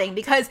are having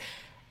because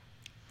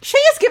Shay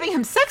is giving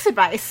him sex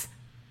advice.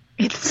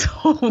 It's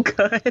so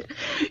good.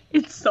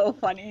 It's so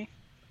funny.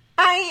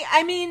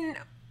 I mean,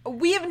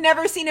 we have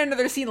never seen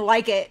another scene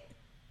like it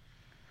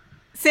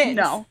since.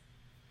 No.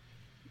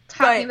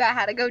 Talking about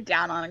how to go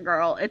down on a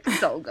girl. It's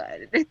so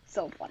good. It's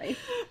so funny.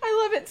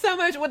 I love it so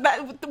much. When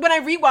I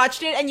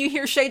rewatched it and you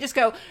hear Shay just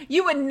go,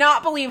 you would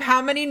not believe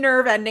how many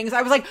nerve endings.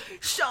 I was like,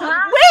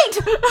 wait!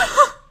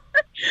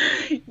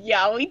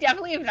 Yeah, we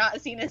definitely have not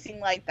seen a scene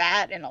like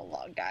that in a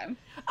long time.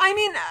 I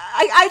mean,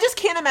 I just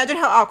can't imagine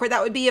how awkward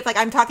that would be if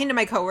I'm talking to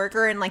my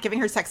coworker and giving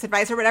her sex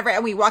advice or whatever,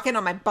 and we walk in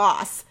on my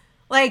boss.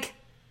 Yeah,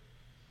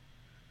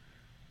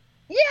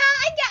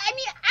 I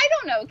mean, I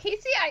don't know.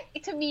 Casey,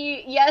 to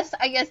me, yes,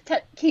 I guess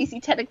Casey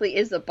technically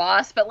is the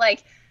boss, but, I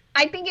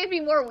think it'd be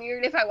more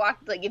weird if I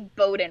walked, if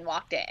Bowden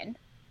walked in.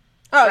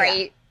 Oh,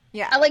 right?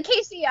 Yeah.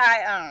 Casey,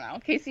 I don't know.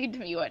 Casey, to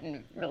me,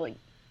 wouldn't really,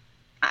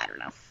 I don't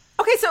know.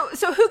 Okay, so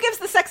who gives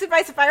the sex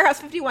advice at Firehouse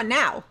 51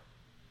 now?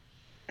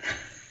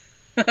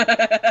 That's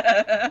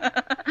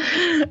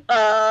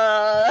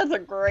a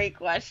great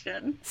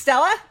question.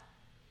 Stella?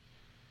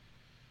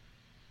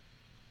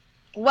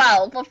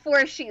 Well,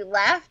 before she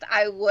left,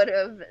 I would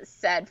have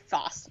said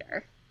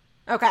Foster.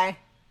 Okay.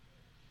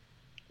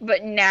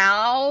 But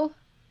now,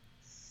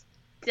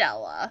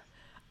 Stella.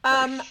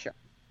 For sure.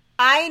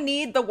 I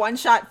need the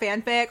one-shot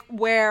fanfic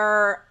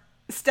where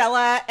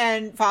Stella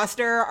and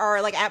Foster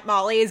are at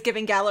Molly's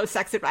giving Gallo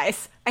sex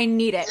advice. I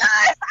need it.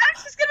 Yes, I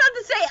was just about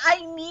to say,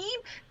 I need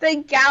the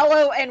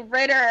Gallo and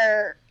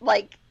Ritter,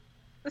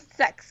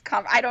 sex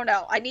I don't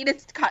know. I need a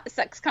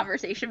sex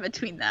conversation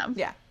between them.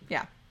 Yeah.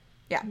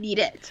 Need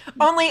it.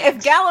 Only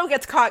if Gallo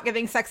gets caught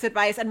giving sex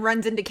advice and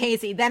runs into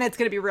Casey, then it's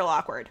going to be real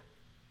awkward.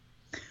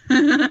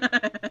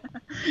 Yeah.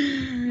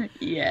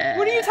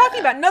 What are you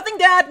talking about? Nothing,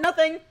 Dad.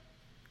 Nothing.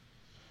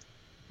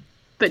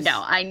 But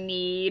no, I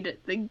need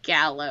the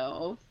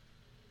Gallo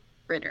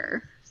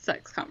Ritter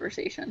sex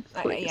conversation.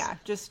 Yeah.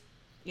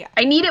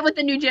 I need it with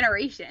the new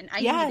generation. I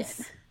need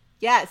it.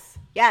 Yes.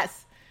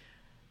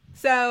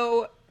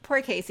 So,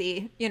 poor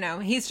Casey,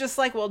 he's just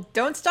well,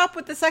 don't stop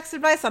with the sex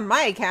advice on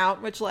my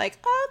account, which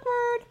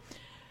awkward.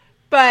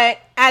 But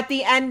at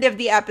the end of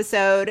the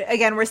episode,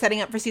 again, we're setting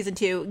up for season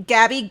 2.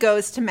 Gabby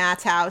goes to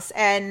Matt's house,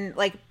 and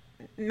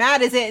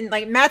Matt's in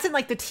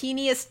the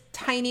teeniest,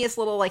 tiniest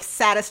little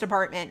saddest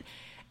apartment.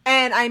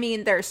 And I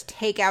mean, there's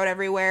takeout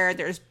everywhere.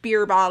 There's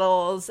beer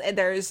bottles, and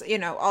there's,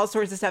 all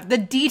sorts of stuff. The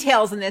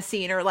details in this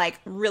scene are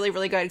really,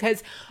 really good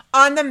because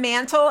on the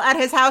mantle at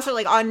his house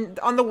or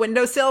on the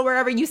windowsill,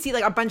 wherever you see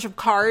a bunch of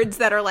cards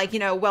that are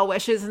well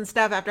wishes and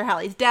stuff after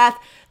Hallie's death.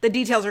 The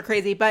details are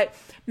crazy, but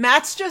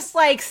Matt's just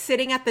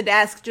sitting at the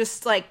desk,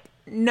 just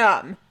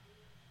numb.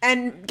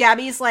 And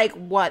Gabby's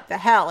what the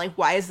hell?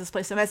 Why is this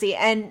place so messy?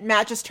 And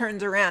Matt just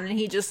turns around and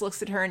he just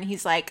looks at her and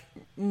he's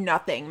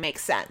nothing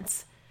makes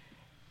sense.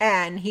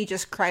 And he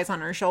just cries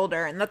on her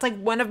shoulder. And that's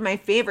one of my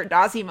favorite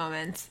Dawsey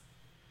moments.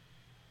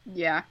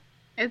 Yeah.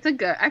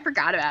 I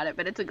forgot about it,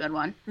 but it's a good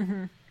one.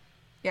 Mm-hmm.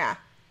 Yeah.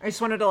 I just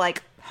wanted to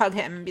hug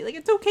him and be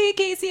it's okay,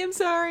 Casey, I'm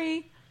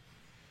sorry.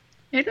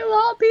 It'll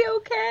all be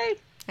okay.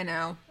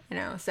 I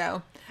know.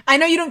 So I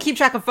know you don't keep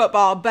track of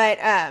football, but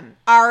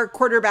our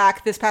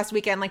quarterback this past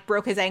weekend like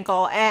broke his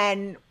ankle,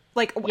 and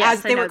like Yes,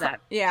 as they were,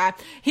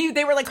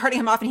 they were like carting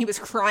him off, and he was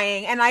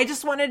crying, and I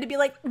just wanted to be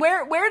like,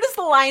 where does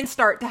the line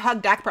start to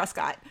hug Dak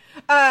Prescott?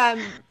 Where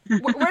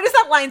does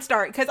that line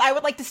start? Because I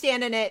would like to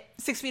stand in it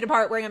 6 feet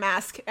apart, wearing a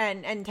mask,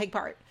 and take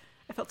part.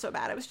 I felt so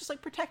bad. I was just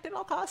like protect at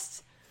all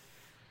costs.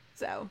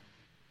 So,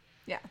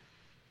 yeah.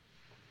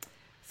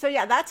 So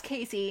yeah, that's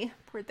Casey.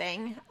 Poor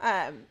thing.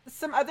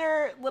 Some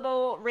other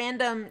little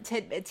random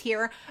tidbits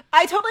here.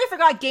 I totally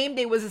forgot Game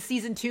Day was a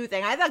season 2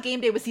 thing. I thought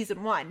Game Day was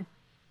season 1.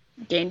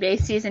 Game Day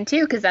season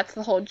 2, because that's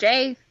the whole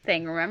Jay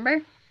thing,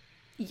 remember?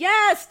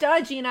 Yes,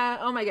 duh, Gina.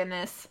 Oh my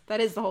goodness. That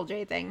is the whole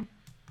Jay thing.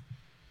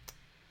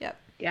 Yep.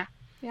 Yeah.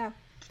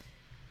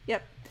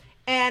 Yep.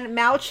 And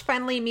Mouch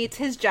finally meets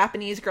his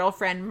Japanese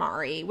girlfriend,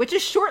 Mari, which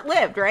is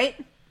short-lived, right?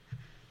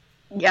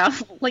 Yeah,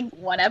 like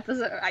one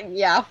episode.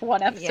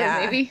 One episode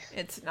maybe.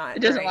 It's not.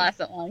 It doesn't last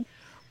that long.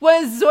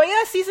 Was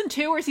Zoya season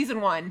 2 or season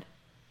 1?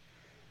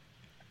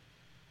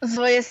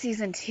 Zoya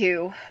season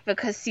 2,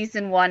 because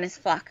season 1 is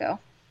Flacco.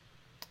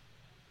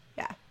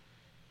 Yeah.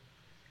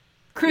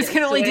 Cruz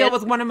can only deal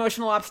with one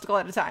emotional obstacle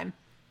at a time.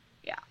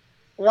 Yeah.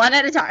 One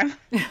at a time.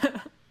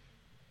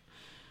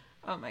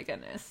 Oh my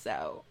goodness.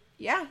 So,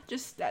 yeah,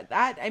 just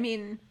that. I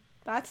mean,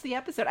 that's the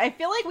episode. I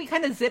feel like we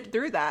kind of zipped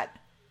through that.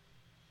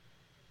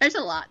 There's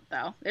a lot,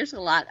 though. There's a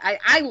lot.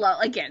 I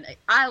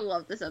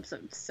love this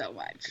episode so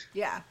much.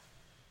 Yeah.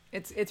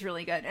 It's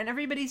really good. And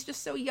everybody's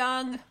just so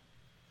young.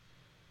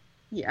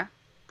 Yeah,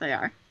 they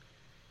are.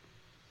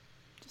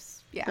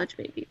 Just, yeah. Such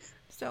babies.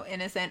 So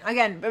innocent.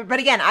 But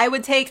again, I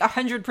would take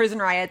 100 prison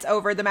riots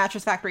over the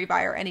Mattress Factory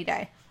fire any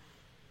day.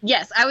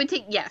 Yes, I would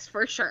take,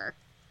 for sure.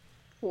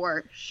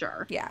 For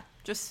sure. Yeah.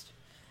 Just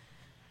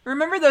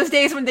remember those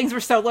days when things were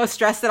so low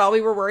stress that all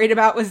we were worried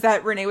about was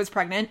that Renee was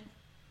pregnant?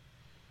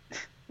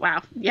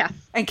 Wow, yeah.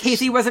 And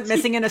Casey wasn't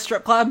missing in a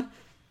strip club?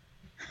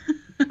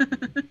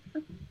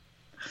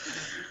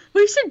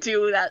 We should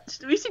do that.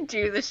 We should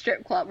do the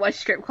strip club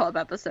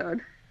episode.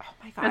 Oh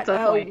my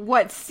god.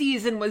 What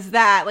season was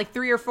that? Like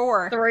 3 or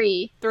 4?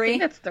 3. 3? I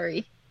think that's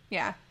 3.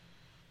 Yeah.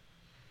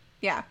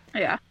 Yeah.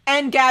 Yeah.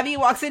 And Gabby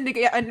walks into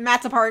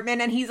Matt's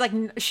apartment, and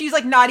she's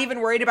like not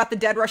even worried about the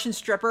dead Russian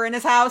stripper in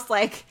his house.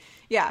 Like,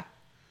 yeah.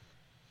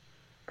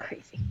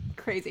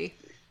 Crazy.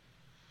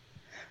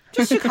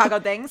 Just Chicago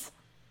things.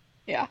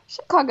 Yeah.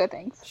 Chicago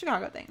things.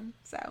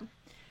 So,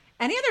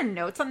 any other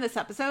notes on this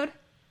episode?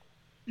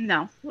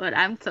 No, but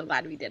I'm so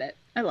glad we did it.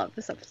 I love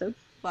this episode.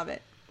 Love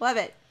it.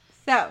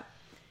 So,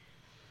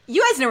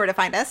 you guys know where to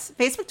find us.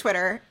 Facebook,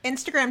 Twitter,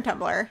 Instagram,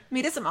 Tumblr.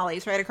 Meet us at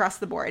Molly's right across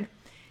the board.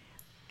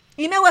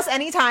 Email us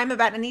anytime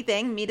about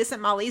anything. Meet us at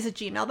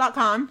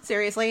mollys@gmail.com.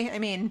 Seriously, I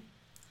mean,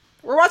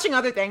 we're watching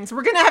other things.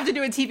 We're going to have to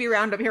do a TV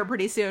roundup here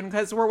pretty soon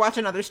because we're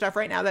watching other stuff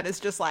right now that is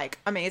just, like,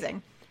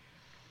 amazing.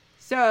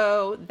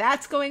 So,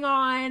 that's going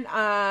on.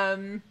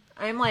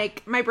 I'm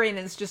like, my brain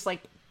is just,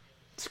 like,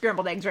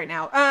 scrambled eggs right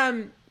now.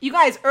 You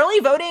guys,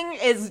 early voting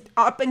is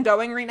up and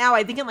going right now.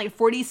 I think in, like,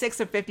 46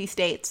 of 50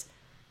 states.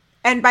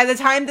 And by the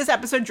time this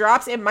episode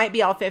drops, it might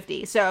be all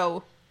 50.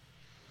 So,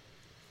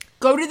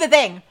 go to the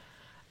thing.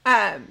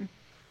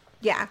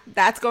 Yeah,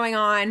 that's going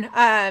on.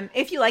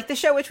 If you like the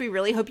show, which we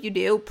really hope you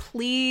do,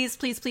 please,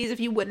 if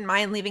you wouldn't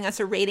mind leaving us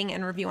a rating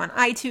and review on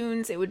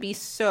iTunes, it would be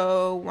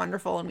so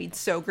wonderful, and we'd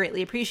so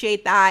greatly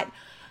appreciate that.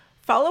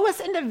 Follow us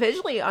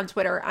individually on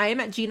Twitter. I am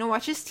at Gina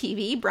Watches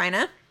TV.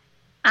 Bryna?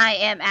 I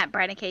am at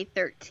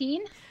BrynaK13.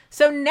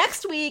 So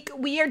next week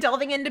we are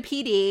delving into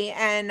PD,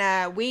 and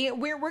we're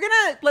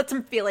gonna let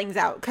some feelings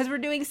out because we're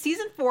doing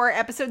season 4,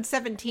 episode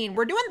 17.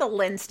 We're doing the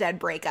Linstead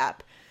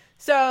breakup.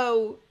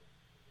 So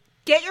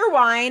get your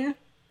wine,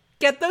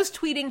 get those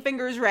tweeting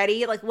fingers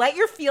ready, like let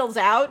your feels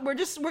out. We're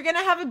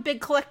gonna have a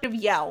big collective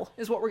yell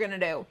is what we're gonna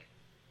do.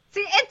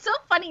 See, it's so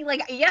funny.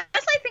 Like, yes,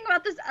 I think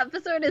about this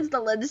episode as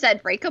the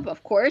Linstead breakup,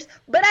 of course,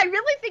 but I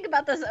really think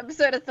about this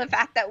episode as the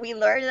fact that we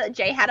learned that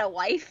Jay had a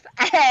wife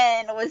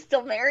and was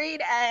still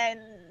married, and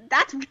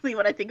that's really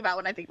what I think about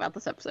when I think about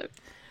this episode.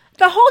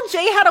 The whole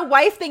Jay had a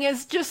wife thing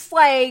is just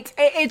like,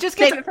 it just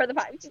gets... Save it for the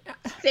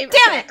podcast. Save it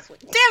Damn for it! next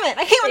week. Damn it!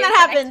 I hate when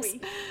that happens.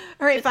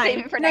 All right, Just fine.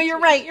 save it for No, next you're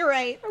week. right. You're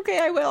right. Okay,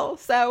 I will.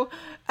 So,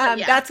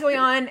 yeah. that's going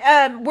on.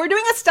 We're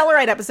doing a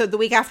Stellaride episode the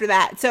week after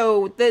that.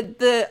 So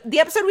the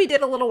episode we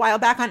did a little while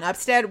back on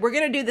Upstead, we're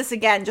going to do this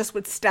again just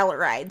with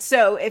Stellaride.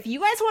 So if you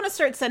guys want to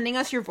start sending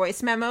us your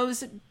voice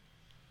memos,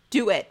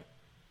 do it.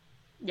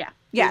 Yeah.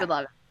 Yeah. We would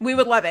love it. We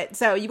would love it.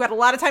 So you got a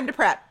lot of time to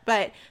prep,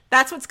 but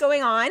that's what's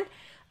going on.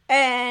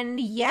 And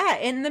yeah,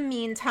 in the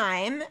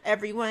meantime,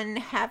 everyone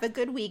have a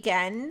good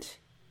weekend.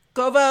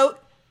 Go vote.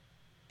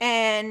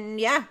 And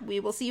yeah, we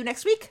will see you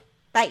next week.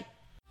 Bye.